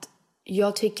att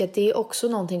jag tycker att det är också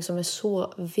någonting som är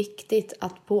så viktigt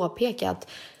att påpeka, att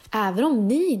även om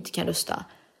ni inte kan rösta,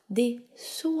 det är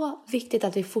så viktigt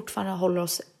att vi fortfarande håller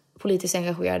oss politiskt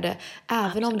engagerade.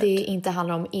 Även om det inte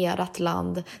handlar om ert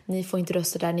land. Ni får inte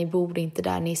rösta där, ni bor inte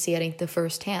där, ni ser inte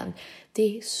first hand.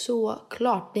 Det är så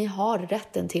klart, ni har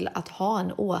rätten till att ha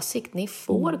en åsikt. Ni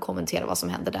får kommentera vad som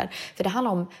händer där. För det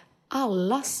handlar om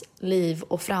allas liv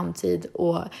och framtid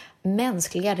och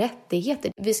mänskliga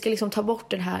rättigheter. Vi ska liksom ta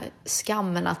bort den här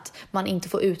skammen att man inte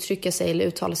får uttrycka sig eller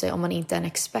uttala sig om man inte är en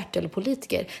expert eller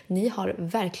politiker. Ni har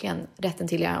verkligen rätten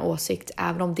till er åsikt,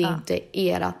 även om det inte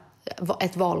är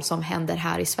ett val som händer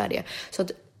här i Sverige. Så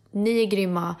att ni är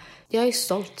grymma. Jag är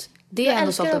stolt. Det är jag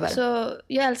ändå stolt över.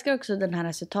 Jag älskar också den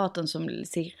här citaten som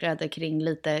cirklade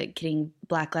kring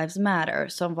Black Lives Matter,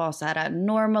 som var så här: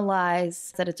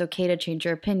 normalize that it's okay to change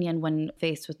your opinion when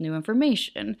faced with new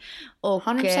information. Och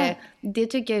det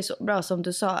tycker jag är så bra, som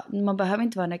du sa. Man behöver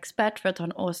inte vara en expert för att ha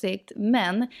en åsikt,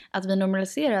 men att vi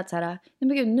normaliserar att så här,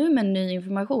 nu med ny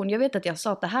information, jag vet att jag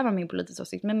sa att det här var min politiska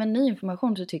åsikt, men med ny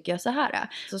information så tycker jag så här.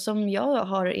 Så som jag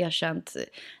har erkänt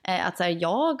att så här,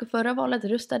 jag förra valet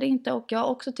röstade inte, och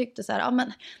jag också tyckte så här,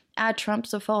 men är Trump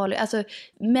så farlig? Alltså,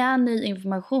 med ny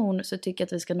information så tycker jag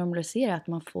att vi ska normalisera att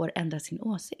man får ändra sin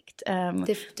åsikt.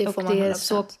 Det får man. Det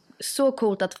är så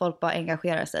coolt att folk bara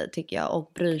engagerar sig, tycker jag,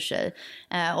 och bryr sig.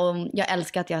 Och jag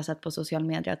älskar att jag har sett på sociala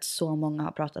medier att så många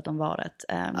har pratat om valet.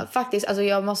 Faktiskt, alltså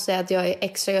jag måste säga att jag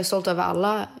är stolt över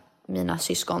alla mina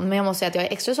syskon. Men jag måste säga att jag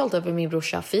är extra stolt över min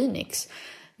brorsa Phoenix.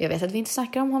 Jag vet att vi inte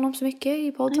snackar om honom så mycket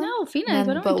i podden. I know,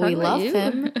 Phoenix, but we love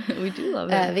him. We do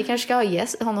love him. Vi kanske ska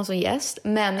ha honom som gäst.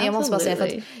 Men jag måste bara säga, för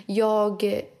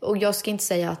att jag ska inte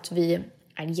säga att vi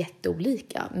är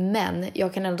jätteolika. Men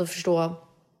jag kan ändå förstå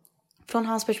från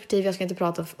hans perspektiv, jag ska inte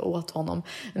prata åt honom.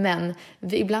 Men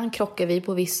ibland krockar vi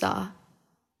på vissa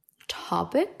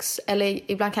topics.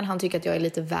 Eller ibland kan han tycka att jag är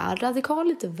lite väl radikal,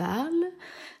 lite väl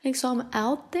liksom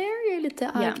out there. Jag är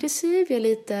lite aggressiv, jag är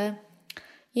lite...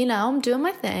 I'm doing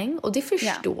my thing. Och det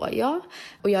förstår jag.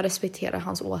 Och jag respekterar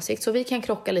hans åsikt. Så vi kan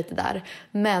krocka lite där.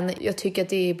 Men jag tycker att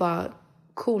det är bara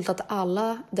coolt att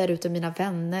alla där ute, mina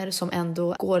vänner som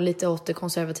ändå går lite åt det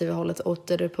konservativa hållet, åt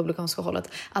det republikanska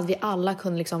hållet, att vi alla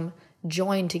kunde liksom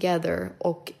join together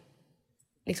och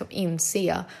liksom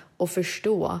inse och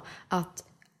förstå att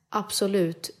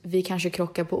absolut, vi kanske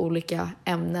krockar på olika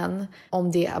ämnen,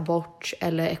 om det är abort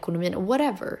eller ekonomin,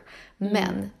 whatever.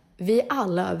 Men vi är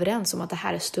alla överens om att det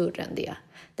här är större än det.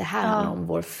 Det här handlar om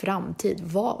vår framtid.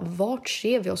 Vart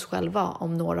ser vi oss själva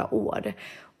om några år?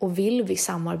 Och vill vi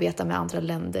samarbeta med andra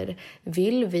länder?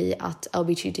 Vill vi att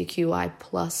LGBTQI+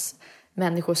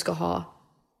 människor ska ha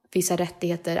vissa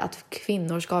rättigheter? Att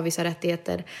kvinnor ska ha vissa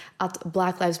rättigheter? Att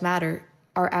Black Lives Matter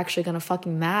are actually gonna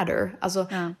fucking matter. Alltså,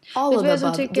 all of the above.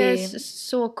 Jag tycker det är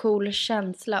så cool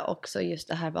känsla också, just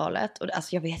det här valet. Och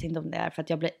alltså, jag vet inte om det är för att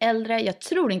jag blir äldre. Jag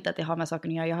tror inte att det har med saker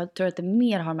att göra. Jag tror att det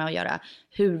mer har med att göra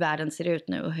hur världen ser ut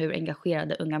nu och hur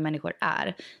engagerade unga människor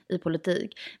är i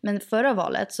politik. Men förra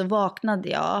valet så vaknade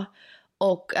jag,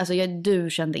 och alltså du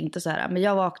kände inte så här, men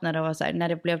jag vaknade och var så här, när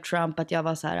det blev Trump, att jag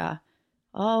var så här,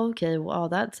 okej, wow,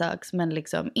 that sucks. Men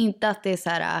liksom inte att det är så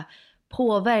här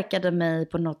påverkade mig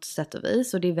på något sätt och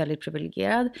vis, och det är väldigt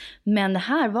privilegierad. Men det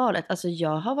här valet, alltså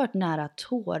jag har varit nära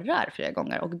tårar flera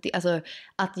gånger, och alltså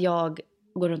att jag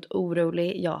går runt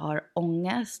orolig, jag har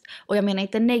ångest, och jag menar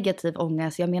inte negativ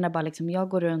ångest, jag menar bara liksom jag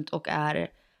går runt och är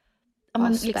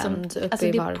liksom,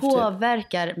 alltså det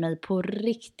påverkar mig på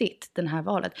riktigt, den här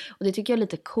valet, och det tycker jag är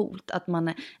lite coolt att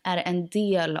man är en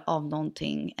del av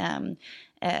någonting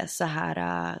så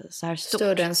här stort.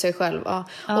 Större än sig själv.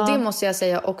 Och det måste jag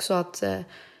säga också att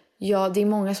det är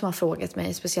många som har frågat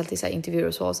mig, speciellt i så här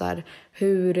intervjuer och så här,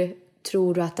 hur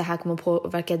tror du att det här kommer att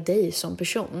påverka dig som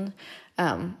person?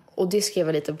 Och det skrev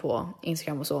jag lite på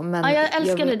Instagram och så. Men jag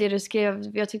älskade det du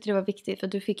skrev. Jag tyckte det var viktigt, för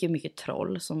du fick ju mycket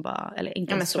troll som bara, eller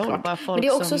inte troll, bara folk. Men det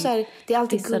är också som så här, det är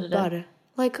alltid gubbar.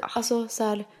 Alltså så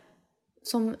här,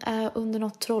 som är under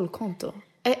något trollkonto.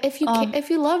 If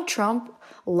you love Trump,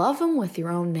 love him with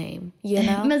your own name, you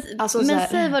know? Men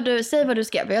säg vad du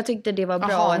skrev. Jag tyckte det var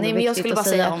bra. Men jag skulle bara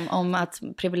säga om att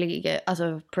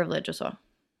privilege och så.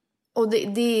 Och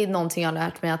det är någonting jag har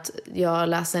lärt mig, att jag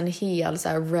läser en hel så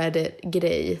här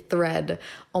Reddit-grej, thread,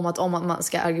 om att om man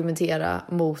ska argumentera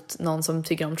mot någon som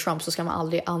tycker om Trump så ska man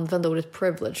aldrig använda ordet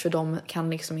privilege, för de kan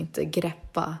liksom inte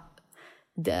greppa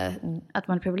det. Att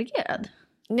man är privilegierad?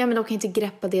 Nej, men de kan inte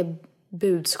greppa det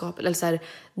budskap eller så här,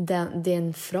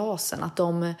 den frasen att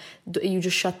you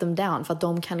just shut them down, för att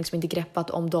de kan liksom inte greppa att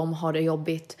om de har det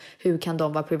jobbigt, hur kan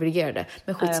de vara privilegierade?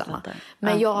 Men skitsamma.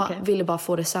 Men jag ville bara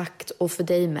få det sagt, och för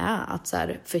dig med, att så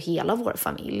här, för hela vår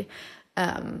familj,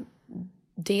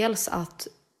 dels att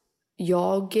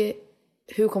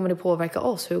hur kommer det påverka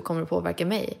oss, hur kommer det påverka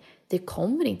mig? Det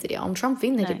kommer inte det. Om Trump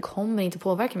vinner, det kommer inte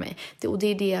påverka mig. Och det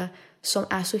är det som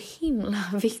är så himla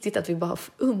viktigt, att vi bara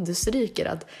understryker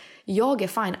att jag är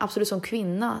fine. Absolut, som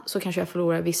kvinna så kanske jag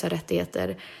förlorar vissa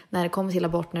rättigheter när det kommer till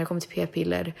abort, när det kommer till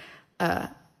p-piller,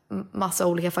 massa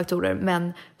olika faktorer.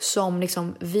 Men som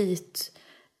liksom vit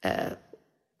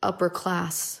upper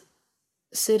class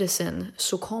citizen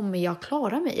så kommer jag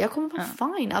klara mig. Jag kommer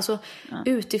vara fine. Alltså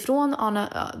utifrån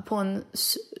på en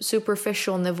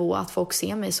superficial nivå, att folk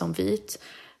ser mig som vit.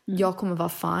 Jag kommer vara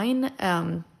fine.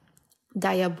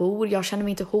 Där jag bor, jag känner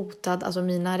mig inte hotad. Alltså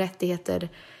mina rättigheter,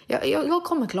 jag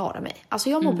kommer klara mig. Alltså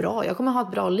jag mår bra, jag kommer ha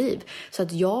ett bra liv. Så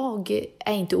att jag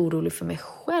är inte orolig för mig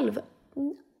själv.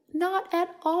 Not at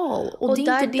all. Och det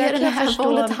är inte det här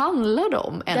valet handlar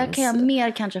om ens. Där kan jag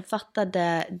mer kanske fatta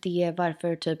det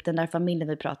varför typ den där familjen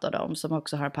vi pratade om, som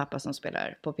också har pappa som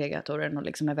spelar på PGA-touren och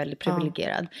liksom är väldigt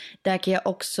privilegierad. Där kan jag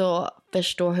också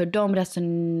förstå hur de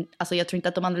alltså jag tror inte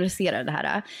att de analyserar det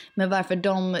här, men varför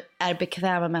de är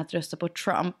bekväma med att rösta på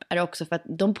Trump är också för att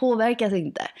de påverkas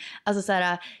inte. Alltså så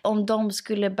här, om de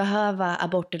skulle behöva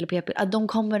abort eller p-piller, de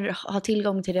kommer ha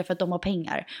tillgång till det för att de har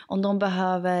pengar. Om de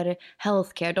behöver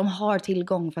healthcare, de har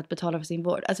tillgång för att betala för sin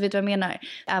vård. Alltså vet du vad jag menar?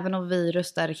 Även om vi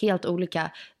röstar helt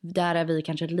olika, där är vi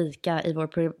kanske lika i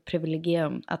vår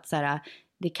privilegium, att så här,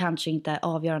 det kanske inte är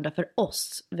avgörande för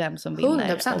oss vem som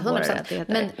vinner.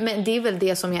 100%. Men det är väl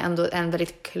det som jag ändå är en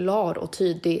väldigt klar och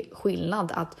tydlig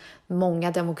skillnad, att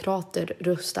många demokrater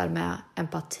röstar med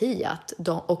empati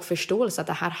och förståelse att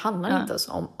det här handlar inte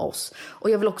om oss. Och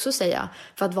jag vill också säga,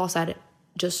 för att vara så här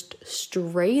just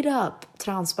straight up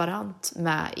transparent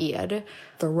med er,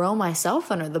 throw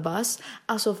myself under the bus.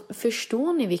 Alltså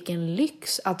förstår ni vilken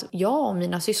lyx att jag och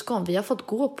mina syskon, vi har fått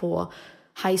gå på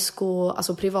high school,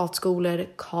 alltså privatskolor,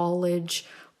 college,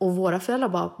 och våra föräldrar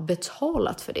bara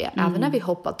betalat för det, även när vi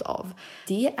hoppat av.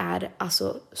 Det är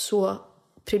alltså så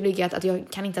privilegierat att jag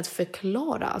kan inte ens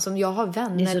förklara. Alltså jag har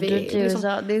vänner.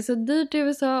 Det är så dyrt i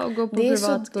USA att gå på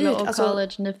privatskola och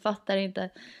college. Ni fattar inte.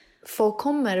 Folk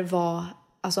kommer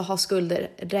ha skulder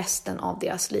resten av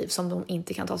deras liv som de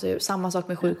inte kan ta sig ur. Samma sak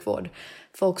med sjukvård.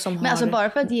 Folk som men alltså bara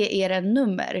för att ge er en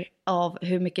nummer av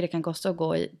hur mycket det kan kosta att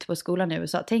gå på skolan i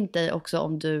USA. Tänk dig också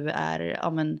om du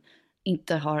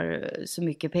inte har så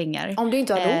mycket pengar. Om du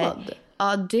inte har råd.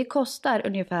 Ja, det kostar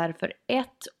ungefär för 1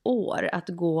 år att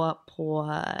gå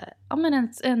på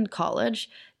en college.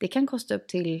 Det kan kosta upp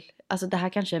till, alltså det här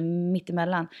kanske är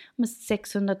mittemellan,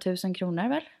 600 000 kronor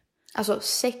väl? Alltså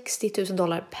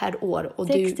 $60,000 per år. Och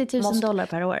 $60,000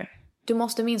 per år. Du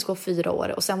måste minst gå 4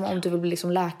 år. Och sen om du vill bli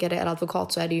liksom läkare eller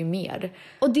advokat så är det ju mer.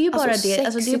 Och det är bara det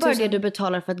är bara det du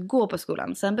betalar för att gå på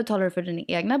skolan. Sen betalar du för dina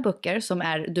egna böcker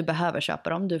som du behöver köpa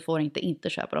dem. Du får inte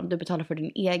köpa dem. Du betalar för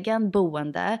din egen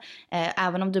boende.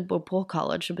 Även om du bor på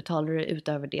college så betalar du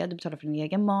utöver det. Du betalar för din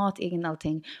egen mat, egen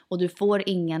allting. Och du får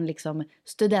ingen liksom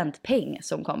studentpeng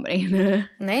som kommer in.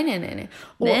 Nej.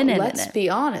 Och let's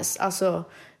be honest. Alltså,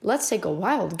 let's take a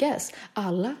wild guess.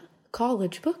 Alla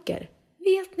collegeböcker.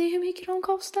 Vet ni hur mycket de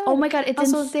kostar? Oh my god, it's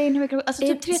insane hur mycket. Alltså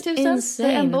typ 3,000 för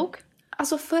en bok.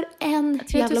 Alltså för en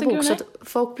jävla bok. Så att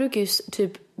folk brukar ju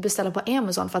typ beställa på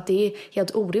Amazon för att det är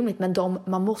helt orimligt. Men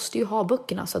man måste ju ha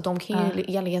böckerna så att de kan ju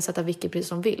egentligen sätta vilket pris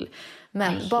de vill.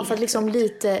 Men bara för att liksom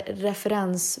lite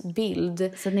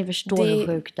referensbild. Så att ni förstår hur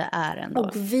sjukt det är ändå.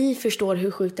 Och vi förstår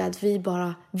hur sjukt det är att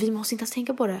vi måste inte ens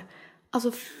tänka på det.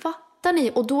 Alltså fattar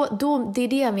ni? Och då det är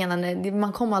det jag menar,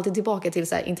 man kommer alltid tillbaka till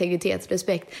så här integritet,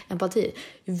 respekt, empati.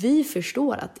 Vi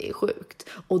förstår att det är sjukt.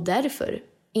 Och därför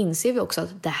inser vi också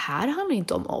att det här handlar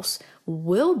inte om oss.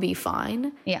 We'll be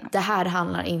fine. Yeah. Det här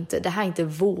är inte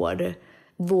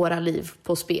våra liv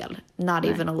på spel. Not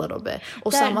even a little bit.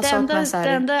 Och samma sak med så här...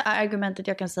 Det enda argumentet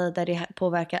jag kan säga där det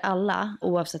påverkar alla,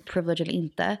 oavsett privilege eller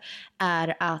inte,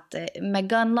 är att med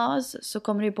gun laws så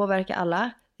kommer det påverka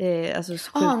alla. Alltså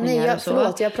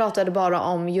förlåt, jag pratade bara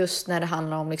om just när det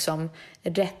handlar om liksom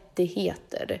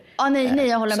rättigheter. Nej,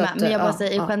 jag håller med. Men jag bara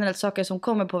säger generellt saker som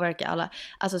kommer påverka alla.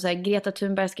 Alltså så här, Greta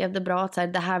Thunberg skrev det bra att så här,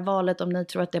 det här valet, om ni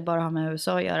tror att det bara har med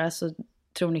USA att göra, så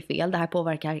tror ni fel. Det här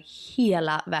påverkar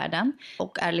hela världen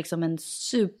och är liksom en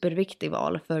superviktig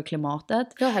val för klimatet.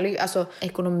 Ja, alltså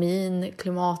ekonomin,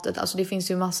 klimatet, alltså det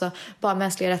finns ju massa bara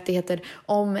mänskliga rättigheter.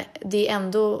 Om det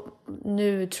ändå,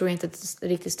 nu tror jag inte att det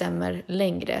riktigt stämmer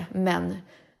längre, men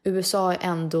USA är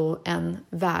ändå en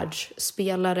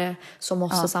världsspelare som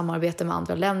måste samarbeta med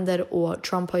andra länder, och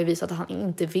Trump har ju visat att han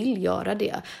inte vill göra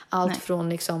det. Allt från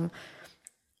liksom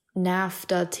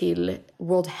NAFTA till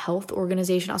World Health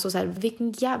Organization. Alltså så här,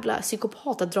 vilken jävla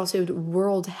psykopat att dra sig ur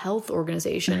World Health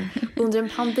Organization under en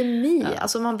pandemi.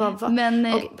 Alltså man bara,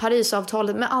 och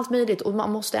Parisavtalet med allt möjligt. Och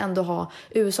man måste ändå ha,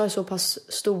 USA är så pass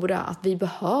stora att vi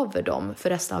behöver dem för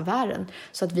resten av världen.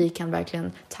 Så att vi kan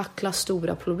verkligen tackla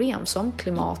stora problem som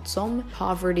klimat, som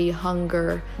poverty,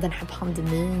 hunger, den här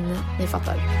pandemin. Ni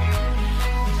fattar.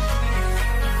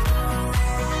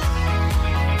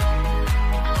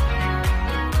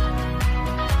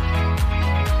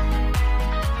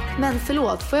 Men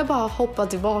förlåt, får jag bara hoppa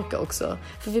tillbaka också?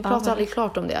 För vi pratar aldrig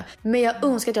klart om det. Men jag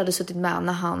önskar att jag hade suttit med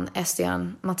när han,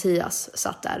 Estian Mattias,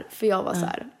 satt där. För jag var så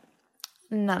här: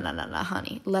 nej,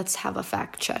 honey, let's have a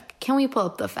fact check. Can we pull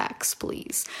up the facts,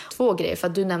 please? 2 grejer, för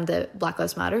att du nämnde Black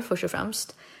Lives Matter först och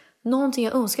främst. Någonting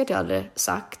jag önskar att jag hade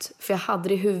sagt, för jag hade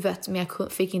det i huvudet men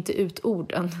jag fick inte ut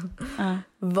orden,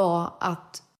 var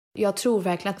att jag tror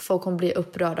verkligen att folk kommer bli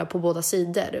upprörda på båda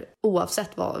sidor, oavsett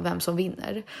vem som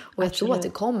vinner. Och jag tror att det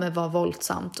kommer vara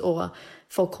våldsamt och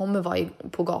folk kommer vara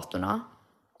på gatorna.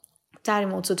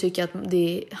 Däremot så tycker jag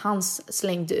att han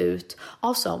slängde ut,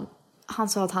 alltså, han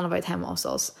sa att han har varit hemma hos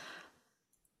oss.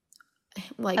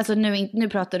 Like, alltså nu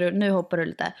pratar du, nu hoppar du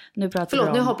lite. Nu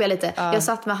hoppar jag lite. Jag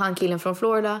satt med han killen från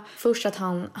Florida. Först att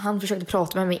han försökte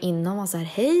prata med mig innan. Han sa här: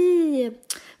 hej,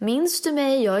 minns du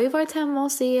mig? Jag har ju varit hemma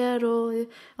hos er. Och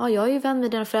ja, jag är ju vän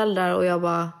med dina föräldrar. Och jag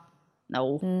bara,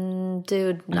 no.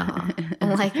 Dude, nah.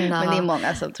 Like, nah. Men det är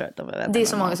många som tror att de är vänner. Det är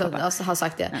så många som har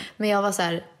sagt det. Men jag var så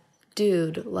här: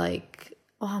 dude, like.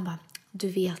 Och han bara, du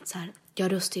vet så här,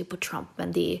 jag röstar ju på Trump.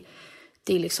 Men det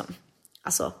är liksom,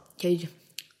 alltså, det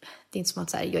är inte som att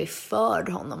säga jag är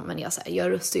för honom, men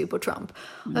jag röstar ju på Trump.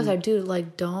 Och jag säger, dude,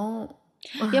 like, don't.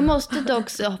 Jag måste dock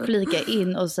också flika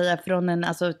in och säga från en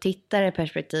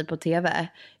tittarperspektiv på tv.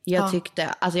 Jag tyckte,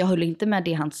 alltså jag höll inte med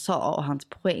det han sa och hans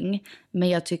poäng. Men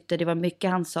jag tyckte det var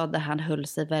mycket han sa där han höll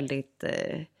sig väldigt...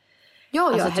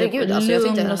 herregud. Typ alltså,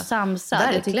 lugn och samsad.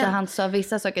 Verkligen. Jag tyckte han sa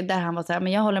vissa saker där han var så här,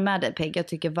 men jag håller med dig, Peg. Jag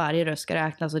tycker varje röst ska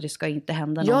räknas och det ska inte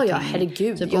hända någonting. Ja,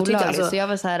 herregud. Typ jag tyckte, alltså... Så jag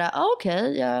var så här,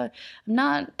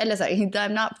 I'm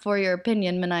not for your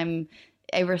opinion, men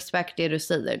I respect det du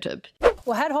säger, typ.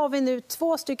 Och här har vi nu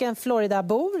 2 stycken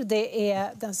Floridabor. Det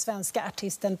är den svenska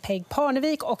artisten Peg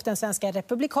Parnevik och den svenska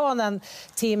republikanen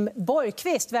Tim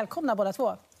Borgqvist. Välkomna båda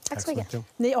 2. Tack så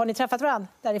mycket. Har ni träffat varandra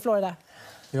där i Florida?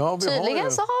 Ja,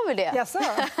 Tydligen så har vi det. Jaså?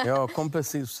 Jag kom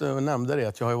precis och nämnde det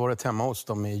att jag har varit hemma hos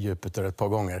dem i Jupiter ett par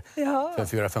gånger för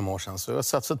 4-5 år sedan. Så jag har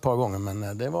satsat ett par gånger,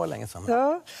 men det var länge sedan.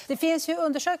 Ja. Det finns ju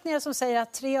undersökningar som säger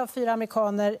att 3 av 4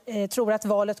 amerikaner tror att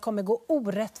valet kommer gå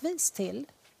orättvist till.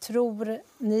 Tror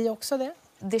ni också det?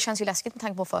 Det känns ju läskigt med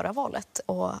tanke på förra valet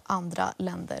och andra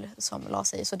länder som la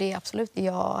sig. Så det är absolut,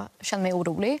 jag känner mig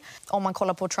orolig. Om man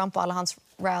kollar på Trump och alla hans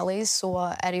rallies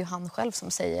så är det ju han själv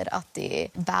som säger att det är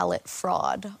ballot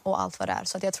fraud och allt vad det är.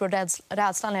 Så att jag tror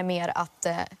rädslan är mer att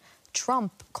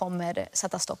Trump kommer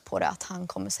sätta stopp på det. Att han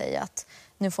kommer säga att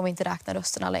nu får vi inte räkna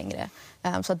rösterna längre.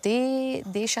 Så att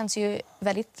det känns ju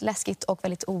väldigt läskigt och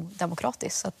väldigt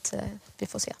odemokratiskt. Så att vi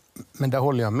får se. Men där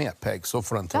håller jag med, Peg. Så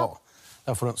får det inte vara.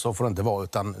 Så får det inte vara,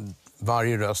 utan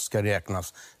varje röst ska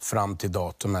räknas fram till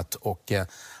datumet. Och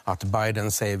att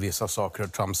Biden säger vissa saker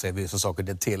och Trump säger vissa saker,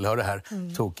 det tillhör det här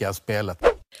tokiga spelet.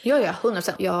 Ja,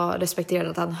 100%. Jag respekterar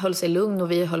att han höll sig lugn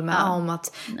och vi höll med om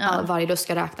att varje röst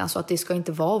ska räknas. Så att det ska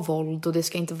inte vara våld och det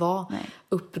ska inte vara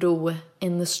uppror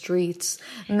in the streets.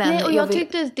 Men och jag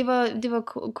tyckte det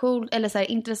var cool, eller så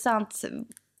här, intressant.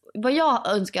 Vad jag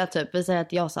önskar, typ, vi säger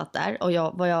att jag satt där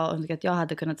och vad jag önskar att jag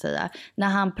hade kunnat säga när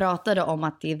han pratade om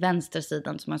att det är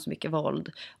vänstersidan som har så mycket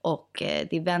våld och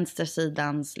det är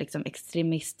vänstersidans liksom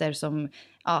extremister som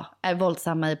är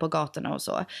våldsamma på gatorna och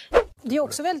så. Det är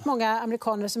också väldigt många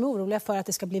amerikaner som är oroliga för att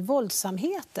det ska bli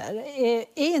våldsamheter.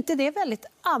 Är inte det väldigt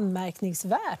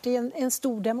anmärkningsvärt i en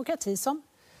stor demokrati som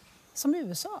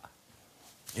USA?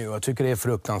 Jo, jag tycker det är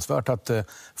fruktansvärt att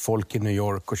folk i New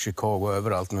York och Chicago och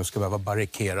överallt nu ska behöva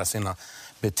barrikera sina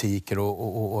butiker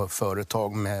och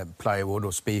företag med plywood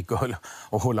och spik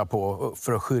och hålla på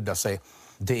för att skydda sig.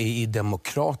 Det är i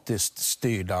demokratiskt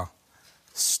styrda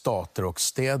stater och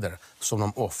städer som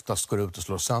de oftast går ut och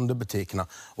slår sönder butikerna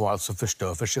och alltså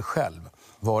förstör för sig själv.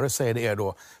 Vare sig det är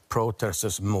då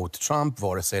protesters mot Trump,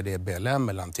 vare sig det är BLM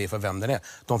eller Antifa, vem det är.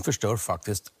 De förstör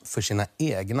faktiskt för sina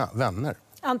egna vänner.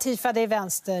 Antifa, det är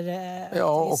vänster.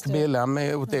 Ja, och BLM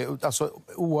är alltså,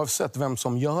 oavsett vem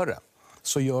som gör det,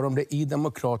 så gör de det i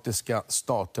demokratiska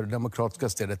stater, demokratiska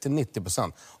städer till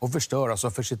 90% och förstör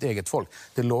alltså för sitt eget folk.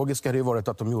 Det logiska hade ju varit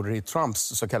att de gjorde det i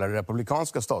Trumps så kallade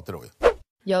republikanska stater då.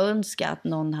 Jag önskar att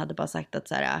någon hade bara sagt att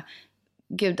så här,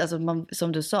 gud, alltså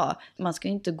som du sa, man ska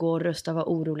ju inte gå och rösta och vara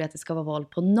orolig att det ska vara val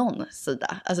på någon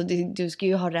sida. Alltså du ska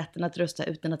ju ha rätten att rösta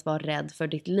utan att vara rädd för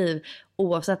ditt liv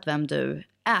oavsett vem du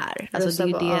är. Alltså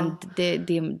det är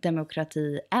det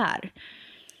demokrati är.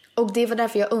 Och det var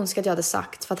därför jag önskade att jag hade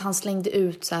sagt. För att han slängde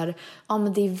ut så här,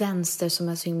 men det är vänster som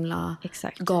är så himla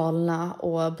galna.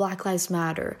 Och Black Lives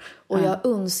Matter. Och jag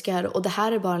önskar, och det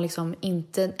här är bara liksom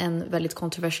inte en väldigt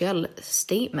kontroversiell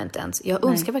statement ens. Jag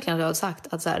önskar verkligen att jag hade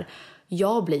sagt att så här,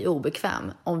 jag blir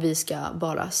obekväm om vi ska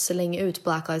bara slänga ut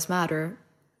Black Lives Matter.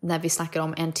 När vi snackar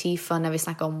om Antifa, när vi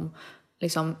snackar om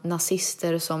liksom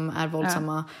nazister som är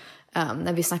våldsamma.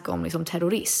 När vi snackar om liksom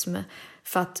terrorism.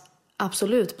 För att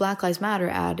absolut, Black Lives Matter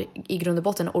är i grund och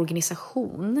botten en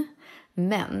organisation.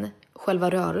 Men själva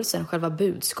rörelsen, själva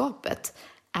budskapet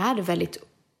är väldigt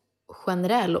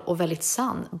generell och väldigt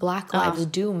sann. Black lives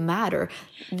do matter.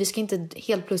 Vi ska inte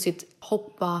helt plötsligt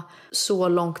hoppa så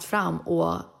långt fram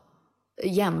och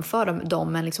jämföra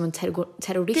dem med liksom en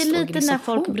terroristorganisation. Det är lite när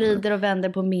folk vrider och vänder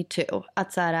på MeToo.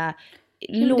 Att så här,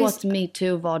 låt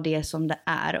MeToo vara det som det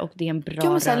är och det är en bra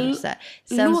rörelse.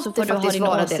 Sen så får du ha din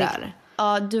åsikt.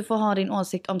 Ja, du får ha din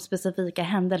åsikt om specifika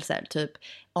händelser. Typ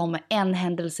om en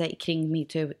händelse kring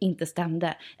MeToo inte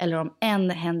stämde. Eller om en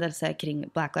händelse kring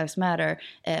Black Lives Matter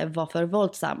var för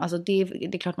våldsam. Alltså det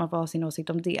är klart man får ha sin åsikt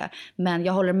om det. Men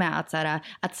jag håller med att, så här,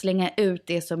 att slänga ut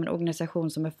det som en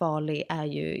organisation som är farlig är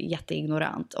ju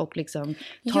jätteignorant. Och liksom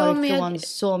tar ifrån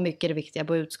så mycket det viktiga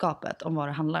budskapet om vad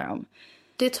det handlar om.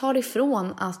 Det tar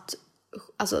ifrån att,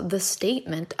 alltså the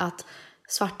statement att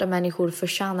svarta människor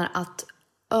förtjänar att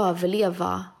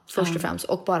överleva först och främst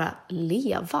och bara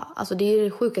leva. Alltså det är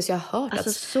det sjukaste jag har hört.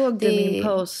 Alltså såg du min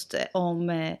post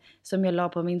om som jag la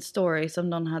på min story som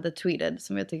någon hade tweetat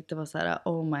som jag tyckte var så här: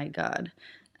 oh my god.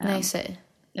 Nej, säg.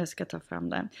 Jag ska ta fram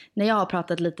det. När jag har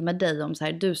pratat lite med dig om så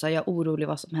här, du sa jag är orolig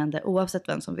vad som händer oavsett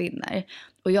vem som vinner.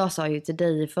 Och jag sa ju till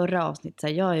dig i förra avsnittet så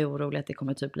här, jag är orolig att det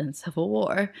kommer typ bli en civil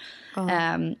war.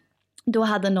 Då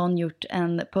hade någon gjort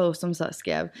en post som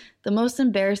skrev: the most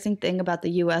embarrassing thing about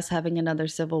the US having another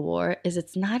civil war is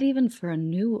it's not even for a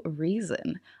new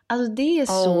reason. Alltså det är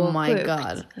så my sjukt.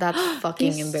 God, that's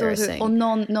fucking embarrassing. Och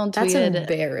någon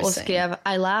tweetade och skrev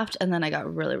I laughed and then I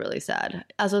got really really sad.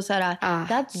 Alltså såhär,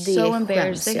 that's so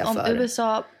embarrassing. Om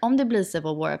USA, om det blir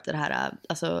civil war efter det här,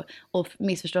 alltså, och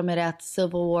missförstå mig rätt,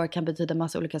 civil war kan betyda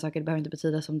massa olika saker. Det behöver inte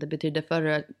betyda som det betydde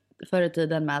förr i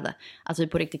tiden med alltså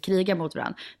på riktigt kriga mot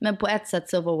varandra. Men på ett sätt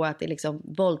civil war att det är liksom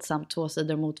våldsamt, två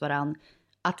sidor mot varandra,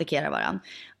 attackerar varandra.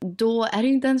 Då är det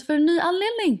inte ens för en ny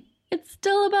anledning. It's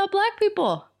still about black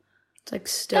people. It's like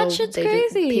still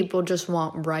crazy. People just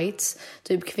want rights.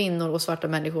 Typ kvinnor och svarta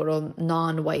människor och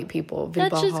non-white people vill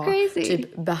bara ha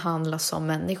typ behandlas som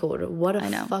människor. What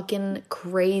a fucking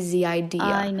crazy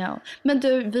idea. I know. Men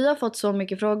du, vi har fått så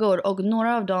mycket frågor och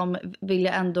några av dem vill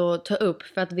jag ändå ta upp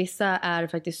för att vissa är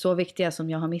faktiskt så viktiga som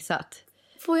jag har missat.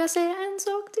 Får jag säga en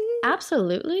sak till?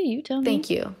 Absolutely, you tell me.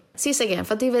 Thank you. Sista grejen,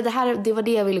 för att det var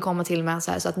det jag ville komma till med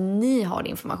så att ni har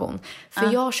information.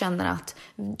 För jag känner att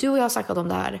du och jag har sagt om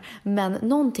det här, men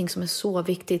någonting som är så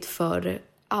viktigt för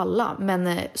alla,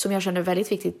 men som jag känner är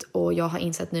väldigt viktigt och jag har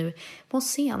insett nu på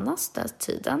senaste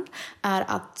tiden, är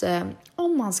att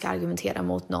om man ska argumentera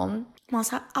mot någon, man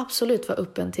ska absolut vara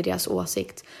öppen till deras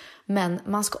åsikt. Men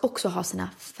man ska också ha sina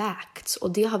facts.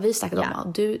 Och det har vi snackat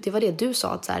om. Det var det du sa.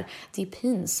 Att så här, det är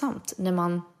pinsamt när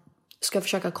man ska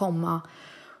försöka komma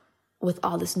with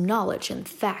all this knowledge and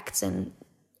facts.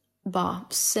 Och bara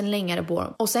slänga det på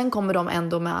dem. Och sen kommer de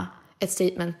ändå med ett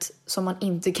statement som man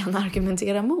inte kan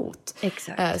argumentera mot.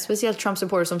 Exakt. Speciellt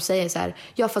Trump-supporters som säger så här: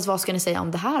 ja, fast vad ska ni säga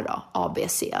om det här då? A, B,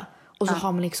 C. Och så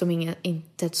har man liksom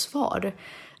inte ett svar.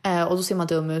 Och då ser man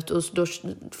dum ut och då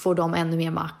får de ännu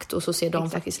mer makt och så ser de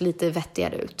faktiskt lite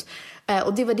vettigare ut.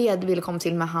 Och det var det jag ville komma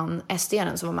till med han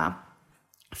SD:aren som var med.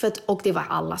 Och det var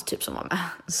alla typ som var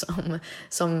med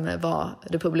som var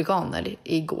republikaner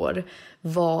igår.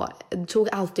 Tog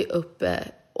alltid upp,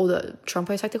 och Trump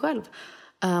har ju sagt det själv,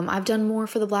 I've done more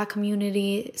for the black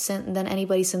community than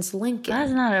anybody since Lincoln.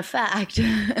 That's not a fact.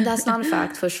 That's not a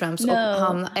fact först och främst. No. Och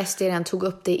han, SD:aren tog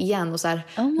upp det igen och så här,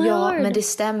 Lord. men det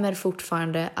stämmer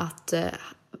fortfarande att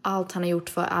allt han har gjort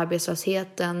för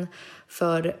arbetslösheten,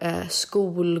 för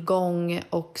skolgång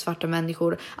och svarta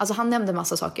människor. Alltså han nämnde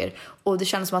massa saker. Och det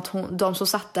kändes som att de som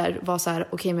satt där var så här: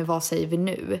 okej, men vad säger vi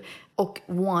nu? Och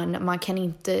man kan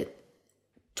inte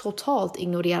totalt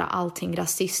ignorera allting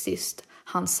rasistiskt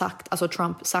han sagt, alltså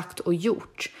Trump sagt och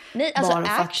gjort. Nej, alltså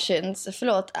actions,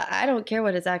 förlåt, I don't care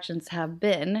what his actions have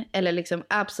been, eller liksom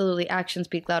absolutely actions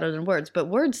speak louder than words, but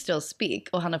words still speak,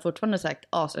 och han har fortfarande sagt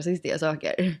asrasistiska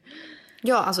saker.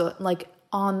 Ja, alltså like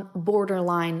on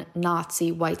borderline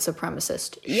Nazi white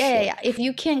supremacist. Yeah. If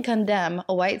you can't condemn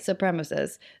a white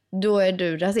supremacist, då är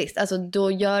du rasist. Alltså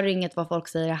då gör inget vad folk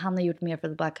säger. Han har gjort mer för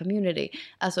the black community.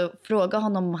 Alltså fråga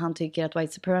honom om han tycker att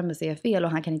white supremacy är fel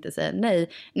och han kan inte säga nej.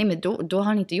 Nej, men då har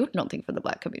han inte gjort någonting för the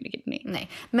black community. Nej,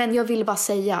 men jag vill bara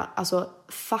säga, alltså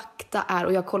fakta är,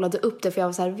 och jag kollade upp det för jag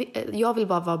var så här, jag vill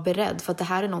bara vara beredd för att det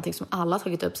här är någonting som alla har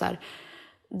tagit upp så här.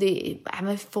 Det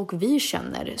är folk vi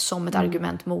känner som ett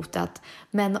argument mot att,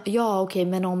 men ja okej,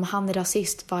 men om han är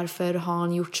rasist, varför har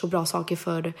han gjort så bra saker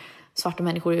för svarta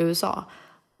människor i USA?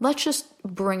 Let's just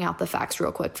bring out the facts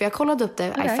real quick. För jag kollade upp det,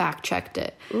 I fact-checked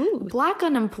it. Black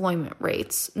unemployment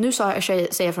rates. Nu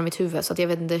säger jag från mitt huvud så att jag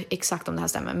vet inte exakt om det här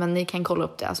stämmer. Men ni kan kolla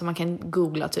upp det. Alltså man kan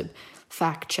googla typ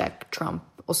fact-check Trump.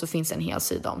 Och så finns en hel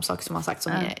sida om saker som han sagt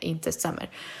som inte stämmer.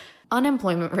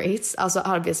 Unemployment rates, alltså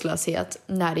arbetslöshet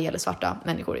när det gäller svarta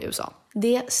människor i USA.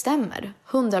 Det stämmer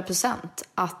 100%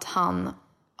 att han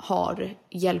har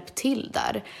hjälpt till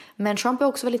där. Men Trump är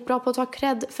också väldigt bra på att ta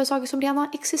cred för saker som redan har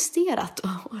existerat.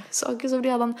 Och saker som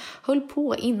redan höll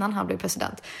på innan han blev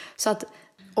president. Så att,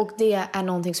 och det är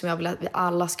någonting som jag vill att vi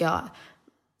alla ska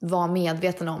vara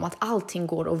medvetna om. Att allting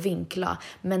går att vinkla.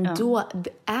 Men då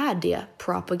är det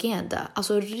propaganda.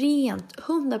 Alltså rent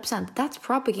 100%. That's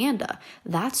propaganda.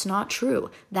 That's not true.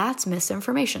 That's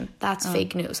misinformation. That's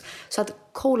fake news. Så att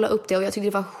kolla upp det. Och jag tyckte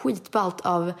det var skitballt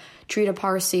av Trita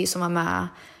Parsi som var med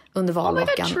under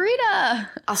valveckan. Oh my god, Trita!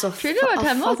 Alltså Trita var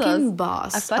hemma hos oss.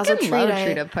 Boss. I fucking love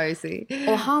Trita Parsi.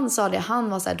 Och han sa det, han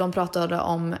var så här, de pratade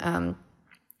om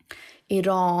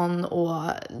Iran och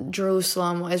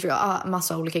Jerusalem och Israel,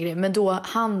 massa olika grejer. Men då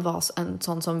han var en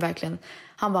sån som verkligen,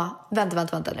 han var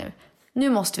vänta nu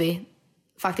måste vi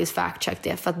faktiskt fact-check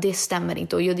det, för att det stämmer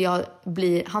inte. Och jag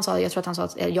tror att han sa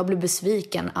att jag blir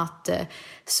besviken att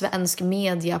svensk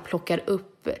media plockar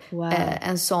upp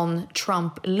en sån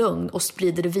Trump-lugn och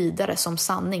sprider det vidare som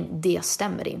sanning. Det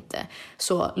stämmer inte.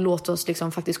 Så låt oss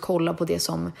liksom faktiskt kolla på det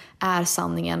som är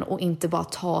sanningen och inte bara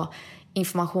ta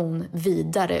information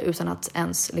vidare utan att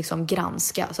ens liksom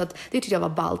granska. Så att det tycker jag var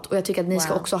ballt. Och jag tycker att ni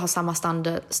ska också ha samma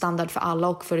standard för alla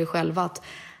och för er själva. Att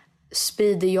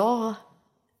sprider jag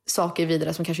saker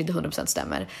vidare som kanske inte 100%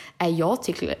 stämmer, är jag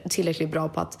tillräckligt bra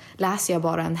på att läser jag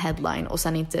bara en headline och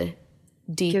sen inte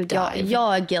deep dive.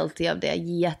 Jag är guilty av det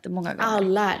jättemånga gånger.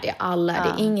 Alla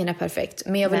är det. Ingen är perfekt.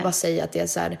 Men jag vill bara säga att det är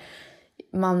så här,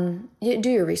 do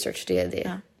your research, det är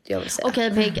det.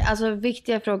 Okej, Peg, alltså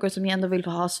viktiga frågor som jag ändå vill få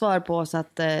ha svar på så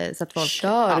att folk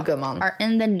are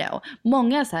in the know.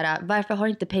 Många så här, varför har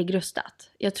inte Peg röstat?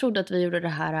 Jag trodde att vi gjorde det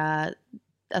här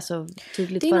alltså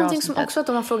tydligt. Det är någonting som också att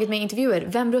de har frågat mig i intervjuer.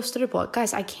 Vem röstar du på?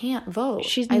 Guys, I can't vote.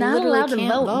 She's not allowed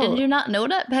to vote. Did you not know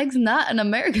that? Peg's not an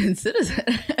American citizen.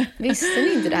 Visste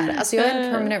ni inte det här? Alltså jag är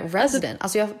en permanent resident.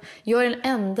 Alltså jag är den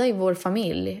enda i vår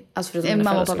familj, alltså förutom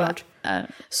mina föräldrar såklart,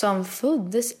 som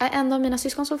föddes, en av mina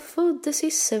syskon som föddes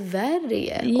i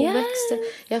Sverige och växte.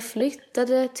 Jag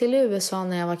flyttade till USA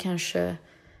när jag var kanske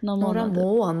några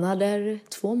månader,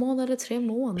 2 månader, 3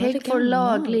 månader. Peg får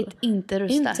lagligt inte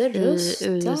rösta i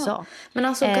USA. Men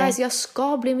alltså guys, jag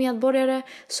ska bli medborgare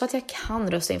så att jag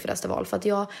kan rösta inför nästa val. För att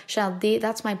jag känner att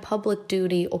that's my public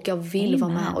duty och jag vill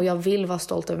vara med. Och jag vill vara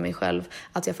stolt över mig själv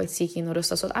att jag faktiskt gick in och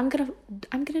röstade. Så att I'm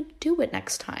gonna do it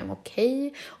next time,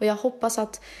 okej? Och jag hoppas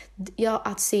att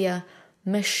se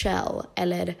Michelle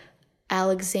eller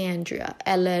Alexandria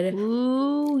eller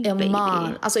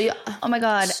Iman. Alltså, oh my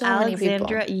god, so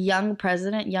Alexandria, young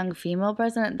president, young female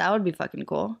president, that would be fucking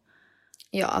cool.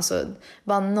 Ja, alltså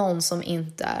bara någon som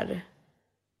inte är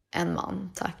en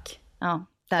man, tack. Ja,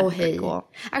 that'd be pretty cool.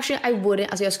 Actually, I wouldn't.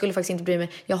 Alltså jag skulle faktiskt inte bry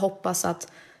mig. Jag hoppas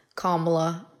att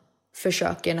Kamala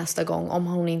försöker nästa gång om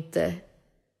hon inte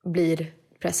blir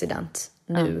president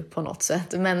nu på något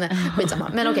sätt. Men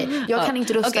skitsamma. Men okej, jag kan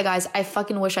inte rösta guys. I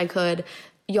fucking wish I could.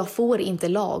 Jag får inte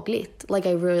lagligt. Like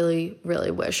I really,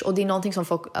 really wish. Och det är någonting som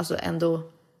folk alltså ändå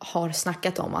har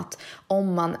snackat om. Att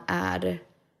om man är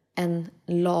en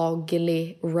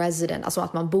laglig resident, alltså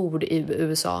att man bor i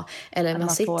USA eller man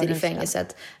sitter i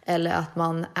fängelset, eller att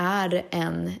man är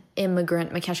en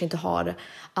immigrant men kanske inte har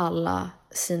alla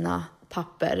sina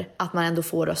papper att man ändå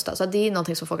får rösta. Så det är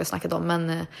någonting som folk har snackat om.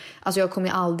 Men alltså jag kommer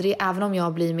aldrig, även om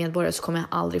jag blir medborgare, så kommer jag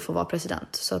aldrig få vara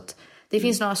president. Så att det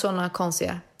finns några sådana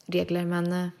konstiga regler.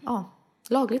 Men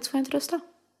lagligt får jag inte rösta.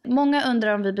 Många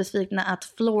undrar om vi är besvikna att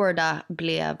Florida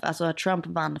blev, alltså att Trump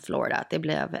vann Florida, att det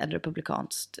blev en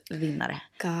republikansk vinnare.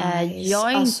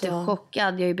 Jag är inte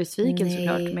chockad, jag är besviken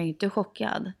såklart, men jag är inte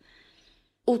chockad.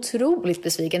 Otroligt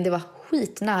besviken, det var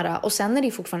skitnära. Och sen är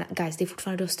det fortfarande, guys, det är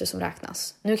fortfarande röster som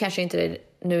räknas. Nu kanske inte det,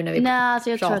 nu när vi Nej, alltså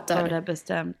jag pratar. tror att det är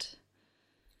bestämt.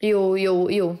 Jo,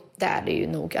 det är det ju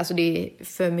nog. Alltså det är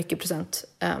för mycket procent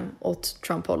åt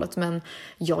Trump-hållet. Men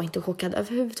jag är inte chockad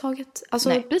överhuvudtaget. Alltså,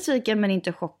 nej, besviken men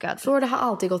inte chockad. Florida har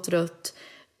alltid gått rött.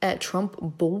 Trump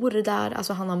bor där.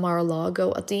 Alltså han har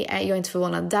Mar-a-Lago. Jag är inte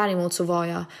förvånad. Däremot så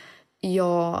var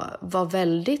jag var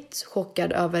väldigt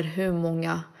chockad över hur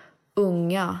många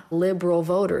unga liberal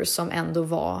voters som ändå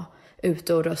var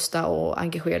ute och rösta och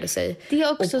engagerade sig. Det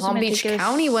är också och Palm Beach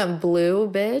County went blue,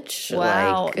 bitch.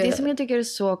 Wow, like, det som jag tycker är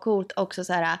så coolt också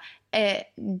så här,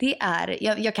 det är,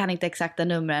 jag kan inte exakta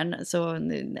numren så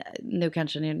nu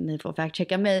kanske ni får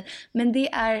fact-checka mig, men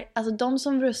det är alltså de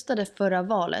som röstade förra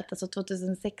valet, alltså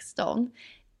 2016.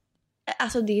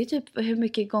 Alltså det är typ hur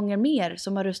mycket gånger mer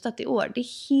som har röstat i år. Det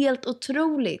är helt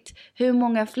otroligt hur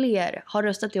många fler har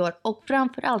röstat i år. Och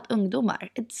framförallt ungdomar.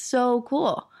 It's so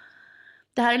cool.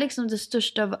 Det här är liksom det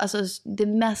största, alltså det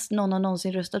mest någon har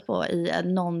någonsin röstat på i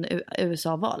någon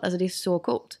USA-val. Alltså det är så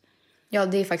coolt. Ja,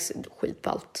 det är faktiskt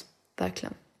skitballt.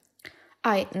 Verkligen.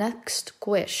 Next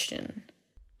question.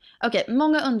 Okej,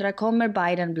 många undrar, kommer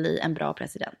Biden bli en bra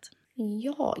president?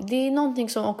 Ja, det är någonting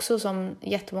som också som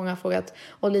jättemånga har frågat.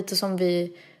 Och lite som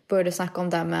vi började snacka om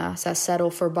där med så här,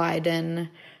 settle for Biden.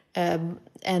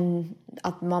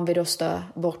 Att man vill rösta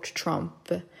bort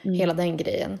Trump. Hela den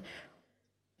grejen.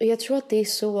 Och jag tror att det är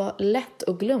så lätt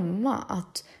att glömma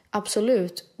att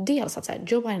absolut, dels att så här,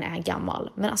 Joe Biden är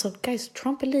gammal. Men alltså guys,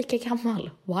 Trump är lika gammal.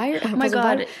 Why? Oh my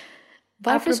God.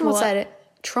 Varför som att så här,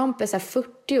 Trump är så här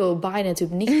 40 och Biden är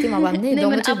typ 90. Man bara, nej,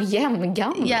 de är typ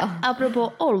jämngamla. Ja,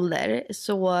 apropå ålder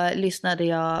så lyssnade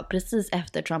jag precis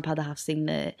efter Trump hade haft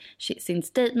sin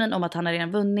statement om att han har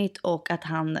redan vunnit och att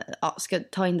han ska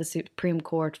ta in the Supreme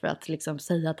Court för att liksom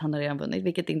säga att han har redan vunnit,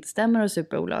 vilket inte stämmer och är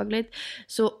superolagligt.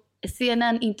 Så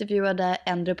CNN intervjuade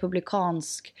en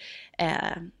republikansk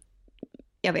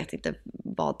jag vet inte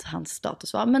vad hans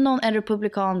status var, men en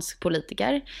republikansk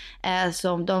politiker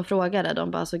som de frågade,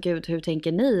 de bara så gud, hur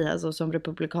tänker ni alltså som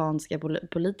republikanska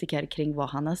politiker kring vad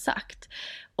han har sagt?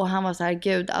 Och han var så här,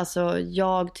 gud, alltså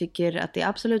jag tycker att det är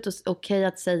absolut okej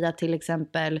att säga till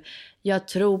exempel, jag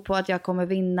tror på att jag kommer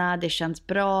vinna, det känns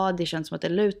bra, det känns som att det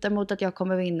lutar mot att jag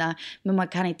kommer vinna, men man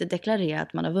kan inte deklarera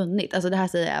att man har vunnit. Alltså det här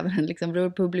säger även en liksom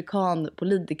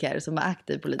republikanpolitiker som är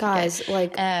aktiv politiker. Guys,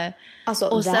 like, alltså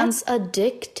och that's a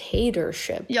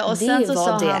dictatorship. Ja, och det sen så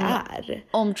vad sa det han är.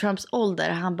 om Trumps ålder,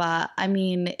 han bara, I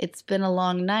mean, it's been a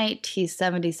long night, he's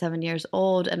 77 years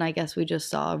old and I guess we just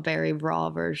saw a very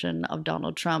raw version of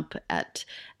Donald Trump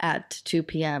at 2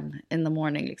 p.m. in the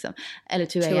morning liksom. Eller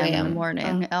 2 a.m. in the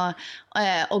morning.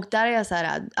 Och där är jag så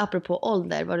här, apropå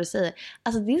ålder, vad du säger.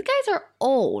 Alltså these guys are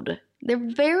old.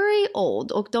 They're very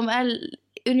old. Och de är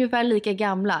ungefär lika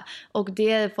gamla. Och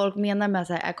det folk menar med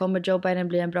så här, kommer Joe Biden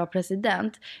bli en bra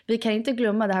president? Vi kan inte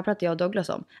glömma, det här pratar jag och Douglas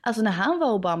om. Alltså när han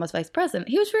var Obamas vice president,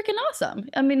 he was freaking awesome.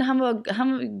 I mean, han var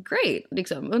great,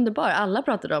 liksom, underbar. Alla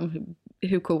pratade om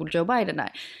hur cool Joe Biden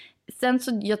är. Sen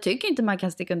så, jag tycker inte man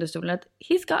kan sticka under stolen att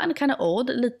he's gotten kind of old,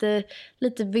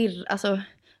 lite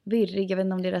virrig, jag vet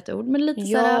inte om det är rätt ord, men lite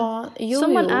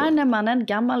som man är när man är en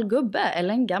gammal gubbe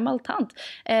eller en gammal tant.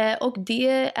 Och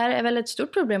det är väl ett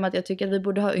stort problem att jag tycker att vi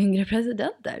borde ha yngre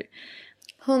presidenter.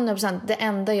 100%. Det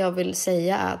enda jag vill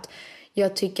säga är att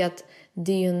jag tycker att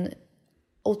det är en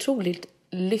otroligt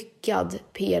lyckad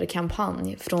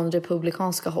PR-kampanj från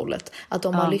republikanska hållet. Att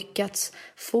de har lyckats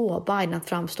få Biden att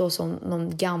framstå som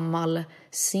någon gammal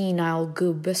senile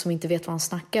gubbe som inte vet vad han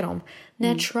snackar om.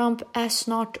 När Trump är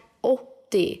snart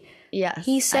 80. Yes,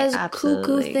 he says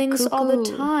cuckoo things all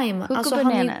the time. Alltså,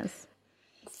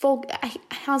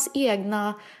 hans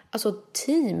egna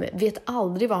team vet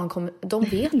aldrig vad han kommer... De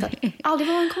vet aldrig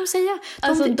vad han kommer säga.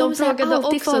 De frågade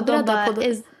också, de bara,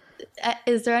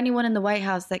 is there anyone in the White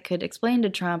House that could explain to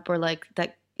Trump or like that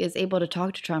is able to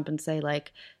talk to Trump and say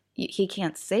like he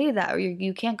can't say that or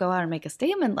you can't go out and make a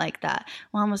statement like that.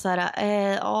 Och han var så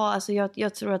här, alltså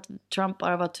jag tror att Trump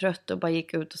bara var trött och bara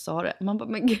gick ut och sa det. Man bara,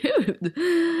 men gud.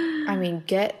 I mean,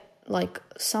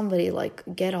 somebody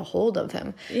get a hold of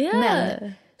him. Yeah.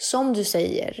 Men som du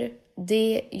säger,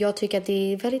 jag tycker att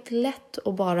det är väldigt lätt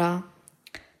att bara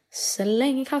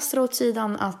kastar åt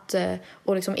sidan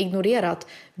och liksom ignorera att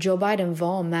Joe Biden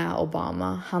var med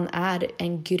Obama. Han är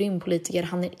en grym politiker,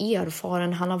 han är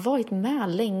erfaren, han har varit med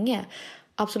länge.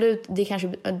 Absolut,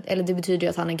 det betyder ju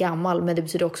att han är gammal, men det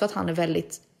betyder också att han är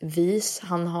väldigt vis.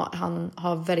 Han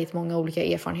har väldigt många olika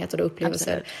erfarenheter och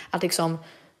upplevelser. Absolut. Att liksom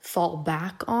fall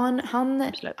back on.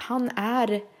 Han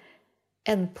är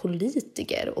en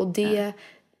politiker, och det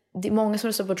många som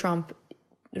röstar på Trump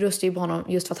röstar ju på honom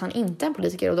just för att han inte är en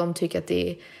politiker, och de tycker att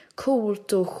det är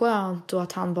coolt och skönt och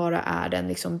att han bara är en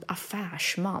liksom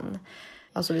affärsman.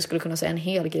 Alltså vi skulle kunna säga en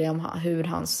hel grej om hur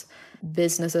hans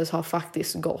businesses har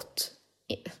faktiskt gått.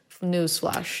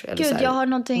 Newsflash. Eller Gud, jag har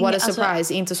någonting... What a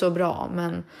surprise, inte så bra,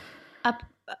 men...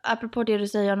 Apropå det du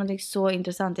säger, jag har någonting så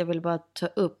intressant jag vill bara ta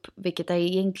upp. Vilket är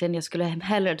egentligen, jag skulle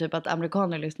hellre typ att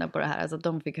amerikaner lyssnar på det här. Alltså att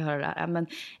de fick höra det här. Men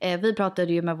vi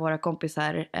pratade ju med våra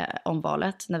kompisar om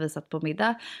valet när vi satt på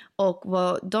middag. Och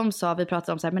vad de sa, vi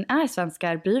pratade om så här, men är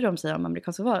svenskar, bryr de sig om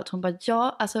amerikanska valet? Hon bara,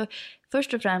 ja, alltså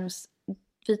först och främst,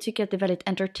 vi tycker att det är väldigt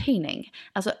entertaining.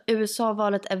 Alltså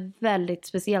USA-valet är väldigt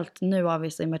speciellt nu,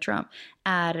 obviously med Trump.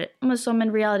 Är som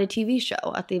en reality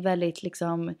tv-show. Att det är väldigt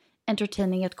liksom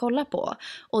entertaining att kolla på.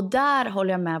 Och där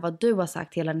håller jag med vad du har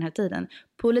sagt hela den här tiden.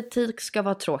 Politik ska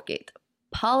vara tråkigt.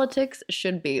 Politics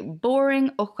should be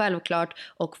boring och självklart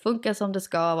och funka som det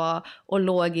ska vara och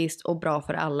logiskt och bra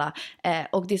för alla.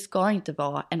 Och det ska inte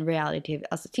vara en reality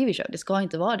tv-show. Det ska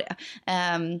inte vara det.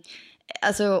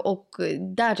 Alltså, och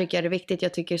där tycker jag det är viktigt.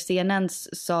 Jag tycker CNN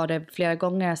sa det flera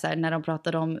gånger så här, när de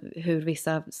pratade om hur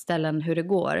vissa ställen, hur det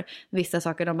går. Vissa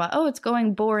saker, de bara, it's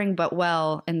going boring but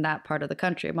well in that part of the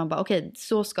country. Man bara, okej,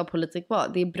 så ska politik vara.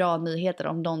 Det är bra nyheter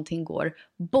om någonting går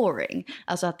boring.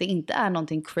 Alltså att det inte är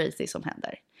någonting crazy som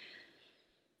händer.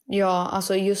 Ja,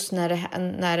 alltså just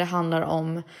när det handlar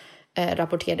om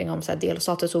rapportering om så här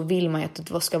delstater, så vill man ju att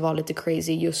det ska vara lite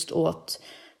crazy just åt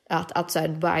att så här,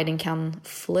 Biden kan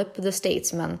flip the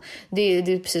states. Men det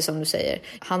är precis som du säger.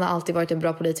 Han har alltid varit en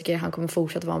bra politiker. Han kommer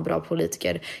fortsätta vara en bra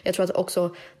politiker. Jag tror att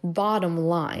också bottom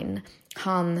line,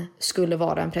 han skulle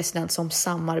vara en president som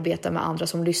samarbetar med andra,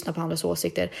 som lyssnar på andras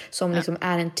åsikter, som liksom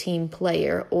är en team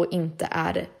player och inte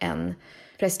är en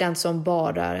president som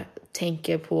bara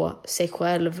tänker på sig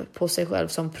själv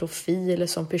som profil,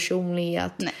 som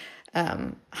personlighet. Nej.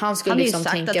 Han skulle liksom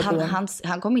tänka på...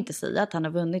 Han kommer inte säga att han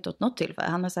har vunnit åt något tillfälle.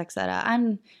 Han har sagt så här,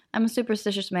 I'm a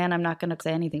superstitious man, I'm not going to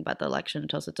say anything about the election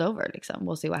until it's over. Liksom.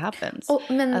 We'll see what happens.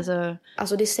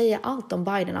 Alltså det säger allt om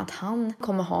Biden, att han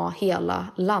kommer ha hela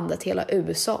landet, hela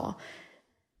USA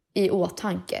i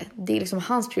åtanke. Det är liksom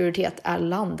hans prioritet är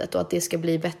landet och att det ska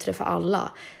bli bättre för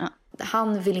alla. Ja.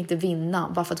 Han vill inte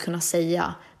vinna bara för att kunna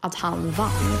säga att han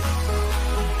vann.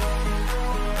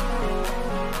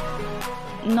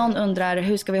 Någon undrar,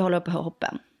 hur ska vi hålla upp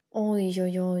hoppen?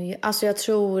 Oj. Alltså jag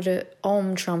tror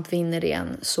om Trump vinner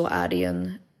igen så är det ju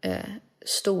en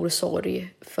stor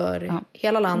sorg för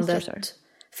hela landet,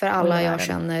 för alla jag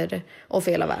känner och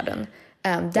för hela världen.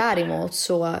 Däremot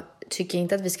så tycker jag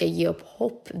inte att vi ska ge upp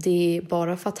hopp. Det är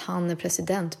bara för att han är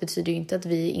president betyder ju inte att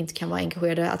vi inte kan vara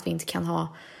engagerade, att vi inte kan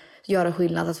göra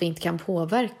skillnad, att vi inte kan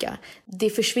påverka. Det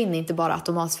försvinner inte bara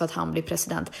automatiskt för att han blir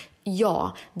president.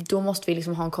 Ja, då måste vi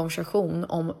liksom ha en konversation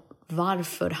om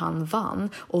varför han vann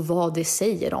och vad det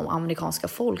säger om amerikanska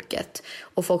folket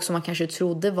och folk som man kanske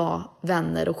trodde var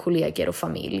vänner och kollegor och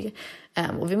familj.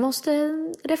 Och vi måste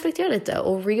reflektera lite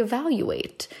och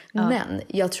reevaluate. Ja. Men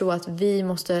jag tror att vi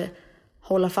måste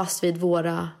hålla fast vid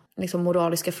våra liksom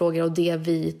moraliska frågor och det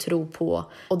vi tror på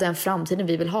och den framtiden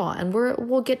vi vill ha. And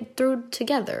we'll get through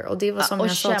together. Och det var som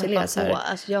jag sa till er.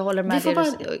 Alltså jag håller med. Vi får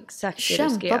bara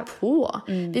kämpa på.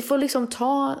 Vi får liksom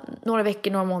ta några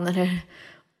veckor, några månader,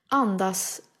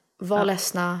 andas, vara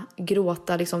ledsna,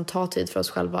 gråta, liksom ta tid för oss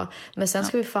själva. Men sen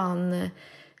ska vi fan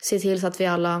se till så att vi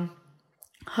alla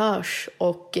hörs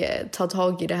och ta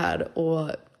tag i det här och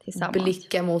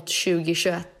blicka mot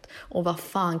 2021. Och vad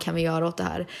fan kan vi göra åt det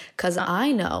här? 'Cause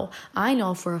I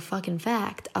know for a fucking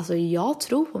fact. Alltså jag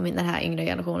tror på den här yngre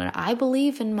generationen. I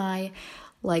believe in my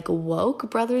like woke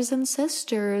brothers and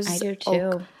sisters. I do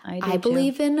too. I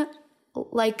believe in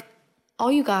like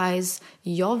all you guys.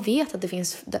 Jag vet att det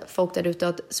finns folk där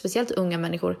ute, speciellt unga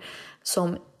människor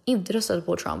som inte röstade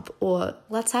på Trump. Och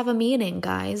let's have a meeting,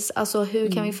 guys. Alltså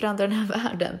hur kan vi förändra den här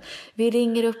världen? Vi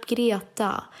ringer upp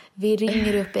Greta. Vi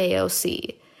ringer upp AOC.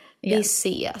 Vi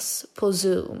ses på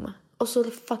Zoom. Och så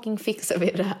fucking fixar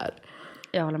vi det här.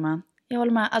 Jag håller med. Jag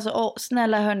håller med. Alltså,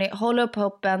 snälla hörni, håll upp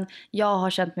hoppen. Jag har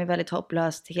känt mig väldigt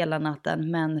hopplöst hela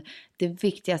natten. Men det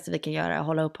viktigaste vi kan göra är att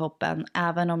hålla upp hoppen.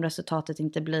 Även om resultatet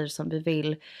inte blir som vi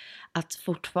vill. Att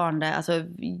fortfarande, alltså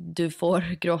du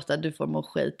får gråta, du får må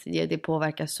skit. Det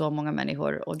påverkar så många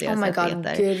människor och deras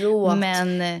rättigheter. Gråt.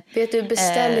 Men vet du,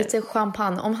 beställ lite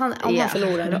champagne. Om han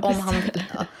förlorar,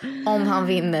 om han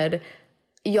vinner.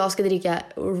 Jag ska dricka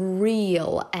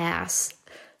real ass,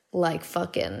 like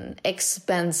fucking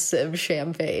expensive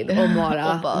champagne och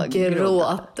bara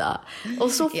gråta.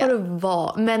 Och så får det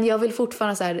vara. Men jag vill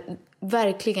fortfarande så här,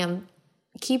 verkligen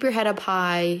keep your head up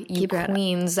high, you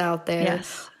queens out there.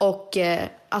 Yes. Och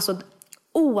alltså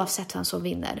oavsett vem som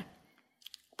vinner,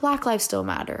 Black lives still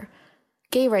matter,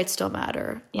 gay rights still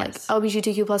matter, yes. Like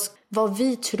LGBTQ+, vad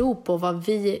vi tror på, vad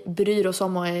vi bryr oss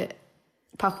om och är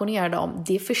passionerade om,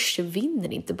 det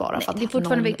försvinner inte bara för att det är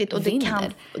fortfarande viktigt och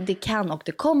det kan och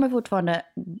det kommer fortfarande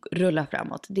rulla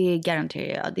framåt. Det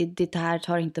garanterar jag. Det här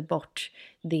tar inte bort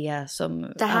det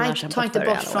som det här tar inte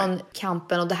bort från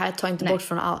kampen och det här tar inte bort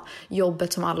från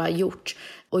jobbet som alla har gjort.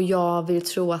 Och jag vill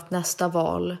tro att nästa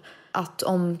val, att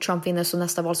om Trump vinner så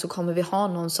nästa val så kommer vi ha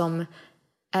någon som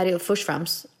är först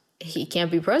främst, he can't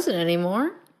be president anymore.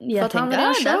 För att han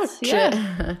har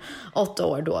kört 8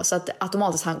 år då. Så att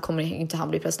automatiskt kommer inte han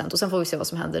bli president. Och sen får vi se vad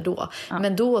som händer då.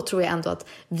 Men då tror jag ändå att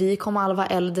vi kommer alla vara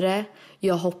äldre.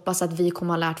 Jag hoppas att vi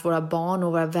kommer ha lärt våra barn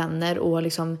och våra vänner och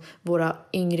liksom våra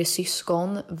yngre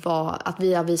syskon att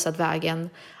vi har visat vägen.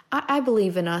 I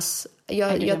believe in us.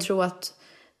 Jag tror att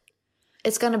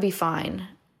it's gonna be fine.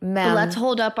 Men let's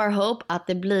hold up our hope att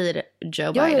det blir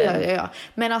Joe Biden. Ja.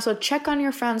 Men alltså check on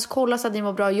your friends. Kolla så att ni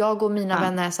mår bra. Jag och mina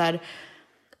vänner är så här,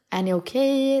 är ni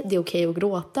okej? Det är okej att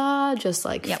gråta. Just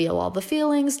like feel all the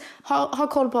feelings. Ha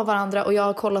koll på varandra. Och jag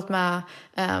har kollat med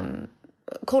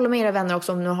kolla med era vänner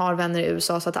också om ni har vänner i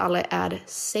USA så att alla är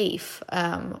safe.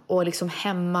 Och liksom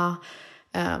hemma.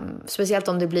 Speciellt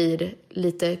om det blir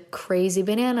lite crazy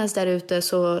bananas där ute,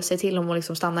 så se till att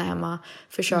liksom stanna hemma.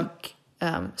 Försök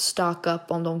stock up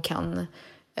om de kan.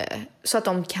 Så att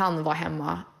de kan vara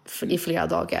hemma i flera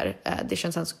dagar. Det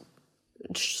känns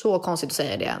så konstigt att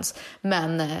säga det ens.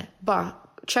 Men bara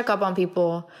check up on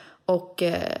people. Och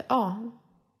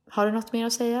har du något mer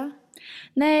att säga?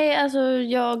 Nej, alltså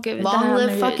long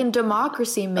live fucking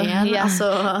democracy, man. Ja. Alltså.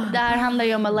 Det här handlar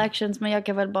ju om elections, men jag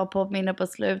kan väl bara påminna på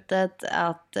slutet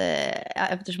att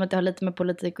eftersom att det har lite med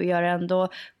politik att göra ändå,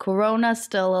 corona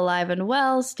still alive and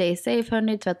well, stay safe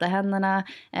hörni, tvätta händerna,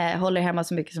 håll er hemma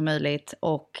så mycket som möjligt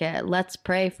och let's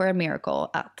pray for a miracle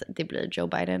att det blir Joe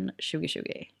Biden 2020.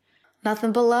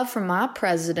 Nothing but love from my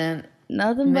president.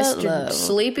 Nothing but Mr. love.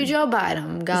 Sleepy Joe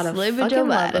Biden. Gotta Sleepy fucking Joe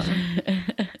love Biden.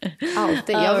 him.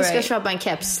 Alltid. Jag ska köpa en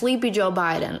keps. Sleepy Joe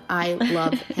Biden. I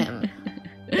love him.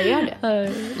 Det gör det.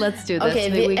 Let's do this. Okej,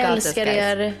 vi älskar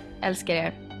er. Älskar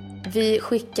er. Vi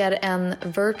skickar en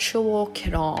virtual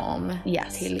kram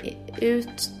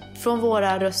ut från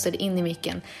våra röster in i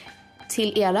micken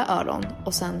till era öron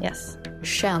och sen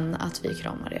känn att vi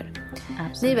kramar er.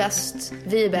 Absolut. Ni är bäst,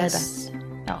 vi är bäst.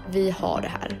 Ja. Vi har det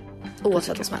här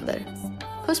oavsett vad som händer.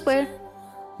 Puss på er.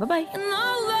 Bye bye.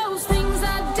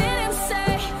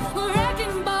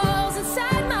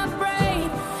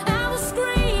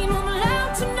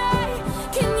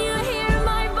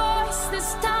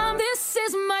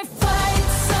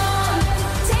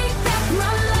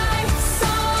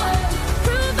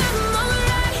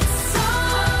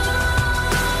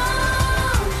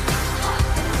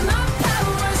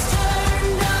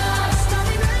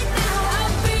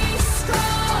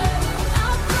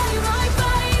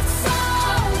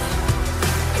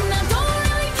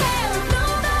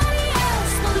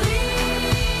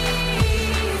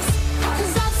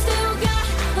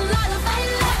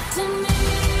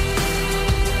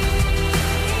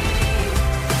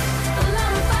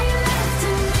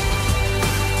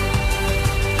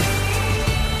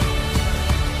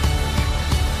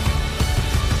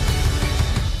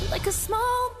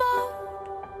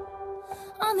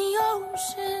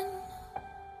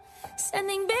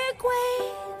 Sending big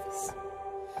waves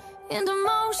into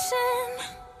motion,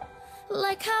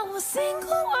 like how a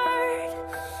single word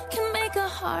can make a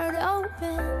heart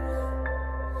open.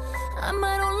 I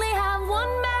might only have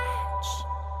one match,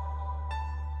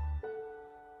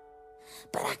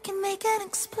 but I can make an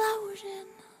explosion.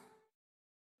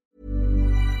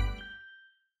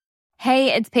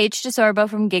 Hey, it's Paige DeSorbo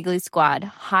from Giggly Squad.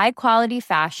 High quality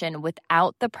fashion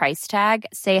without the price tag.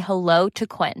 Say hello to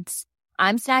Quince.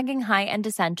 I'm snagging high-end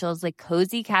essentials like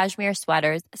cozy cashmere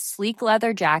sweaters, sleek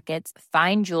leather jackets,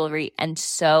 fine jewelry, and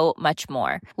so much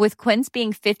more. With Quince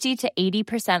being 50 to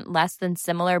 80% less than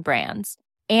similar brands.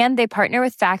 And they partner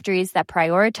with factories that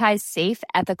prioritize safe,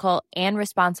 ethical, and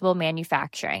responsible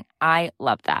manufacturing. I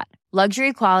love that.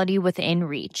 Luxury quality within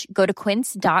reach. Go to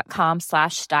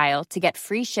quince.com/style to get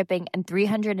free shipping and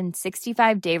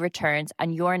 365-day returns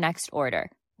on your next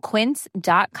order.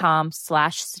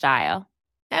 Quince.com/style.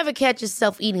 Ever catch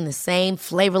yourself eating the same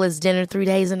flavorless dinner 3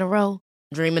 days in a row?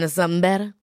 Dreaming of something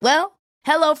better? Well,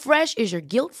 HelloFresh is your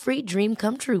guilt-free dream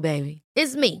come true, baby.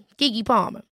 It's me, Keke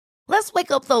Palmer. Let's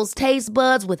wake up those taste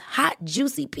buds with hot,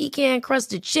 juicy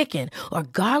pecan-crusted chicken or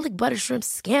garlic butter shrimp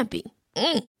scampi.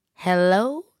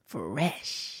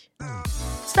 HelloFresh.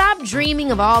 Stop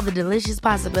dreaming of all the delicious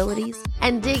possibilities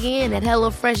and dig in at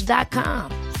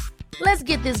HelloFresh.com. Let's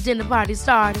get this dinner party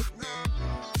started.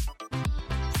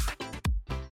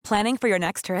 Planning for your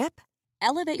next trip?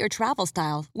 Elevate your travel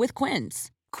style with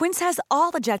Quince. Quince has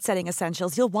all the jet-setting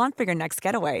essentials you'll want for your next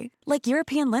getaway, like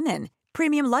European linen,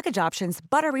 premium luggage options,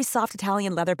 buttery soft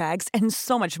Italian leather bags, and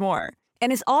so much more.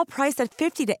 And is all priced at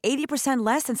 50 to 80%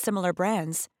 less than similar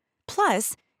brands.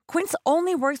 Plus, Quince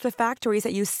only works with factories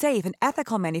that use safe and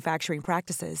ethical manufacturing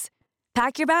practices.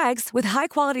 Pack your bags with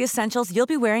high-quality essentials you'll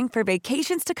be wearing for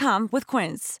vacations to come with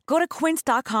Quince. Go to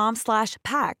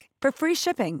quince.com/pack for free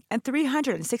shipping and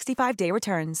 365-day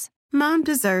returns. Mom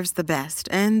deserves the best,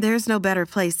 and there's no better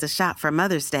place to shop for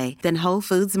Mother's Day than Whole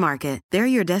Foods Market. They're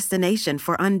your destination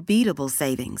for unbeatable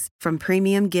savings, from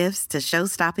premium gifts to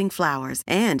show-stopping flowers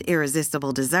and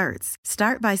irresistible desserts.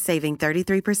 Start by saving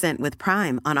 33% with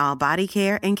Prime on all body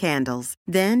care and candles.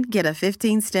 Then get a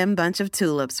 15-stem bunch of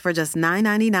tulips for just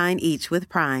 $9.99 each with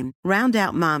Prime. Round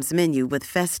out Mom's menu with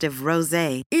festive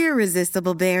rosé,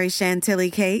 irresistible berry chantilly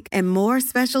cake, and more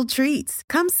special treats.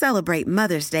 Come celebrate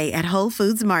Mother's Day at Whole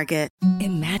Foods Market.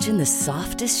 Imagine the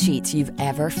softest sheets you've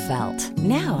ever felt.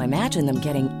 Now imagine them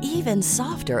getting even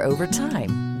softer over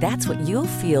time. That's what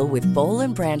you'll feel with Boll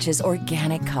 & Branch's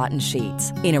organic cotton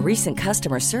sheets. In a recent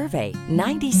customer survey,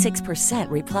 96%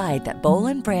 replied that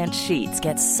Boll & Branch sheets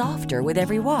get softer with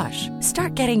every wash.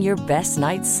 Start getting your best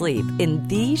night's sleep in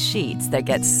these sheets that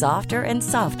get softer and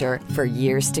softer for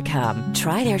years to come.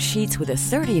 Try their sheets with a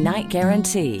 30-night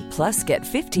guarantee. Plus, get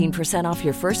 15% off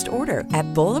your first order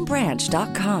at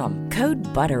bollandbranch.com. Code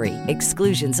BUTTERY.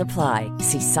 Exclusions apply.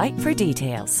 See site for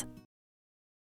details.